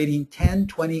you trading 10,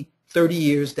 20, 30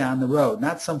 years down the road,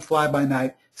 not some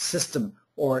fly-by-night system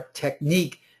or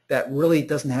technique that really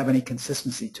doesn't have any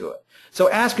consistency to it. So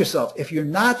ask yourself, if you're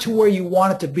not to where you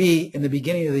want it to be in the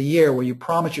beginning of the year, where you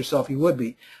promised yourself you would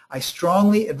be, I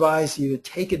strongly advise you to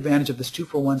take advantage of this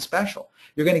 2-for-1 special.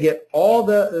 You're going to get all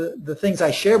the things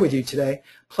I shared with you today,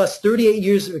 plus 38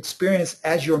 years of experience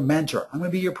as your mentor. I'm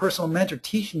going to be your personal mentor,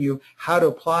 teaching you how to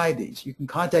apply these. You can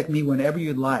contact me whenever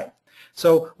you'd like.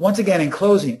 So once again, in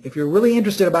closing, if you're really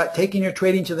interested about taking your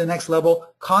trading to the next level,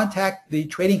 contact the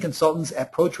trading consultants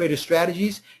at Pro Trader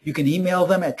Strategies. You can email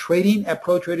them at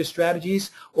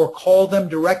trading@ProTraderStrategies or call them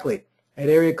directly at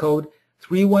area code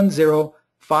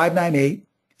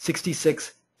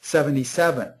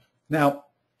 310-598-6677. Now,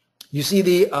 you see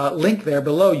the link there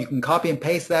below. You can copy and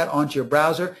paste that onto your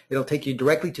browser. It'll take you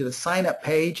directly to the sign-up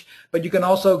page, but you can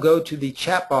also go to the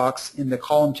chat box in the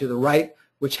column to the right,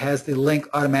 which has the link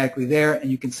automatically there,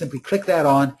 and you can simply click that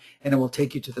on, and it will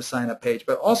take you to the sign-up page.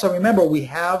 But also remember, we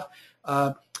have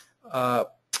put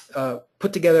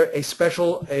together a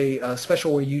special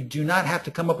where you do not have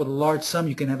to come up with a large sum.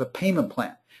 You can have a payment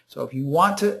plan. So if you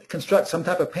want to construct some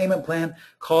type of payment plan,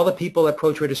 call the people at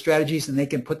Pro Trader Strategies, and they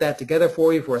can put that together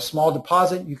for you for a small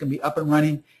deposit. You can be up and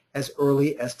running as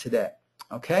early as today.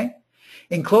 Okay?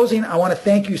 In closing, I want to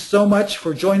thank you so much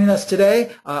for joining us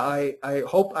today. I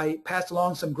hope I passed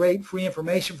along some great free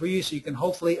information for you so you can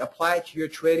hopefully apply it to your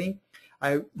trading.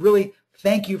 I really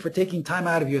thank you for taking time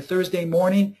out of your Thursday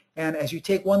morning. And as you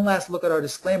take one last look at our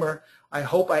disclaimer, I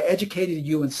hope I educated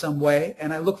you in some way,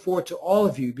 and I look forward to all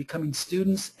of you becoming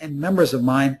students and members of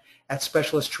mine at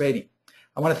Specialist Trading.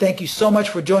 I want to thank you so much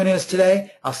for joining us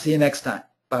today. I'll see you next time.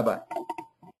 Bye-bye.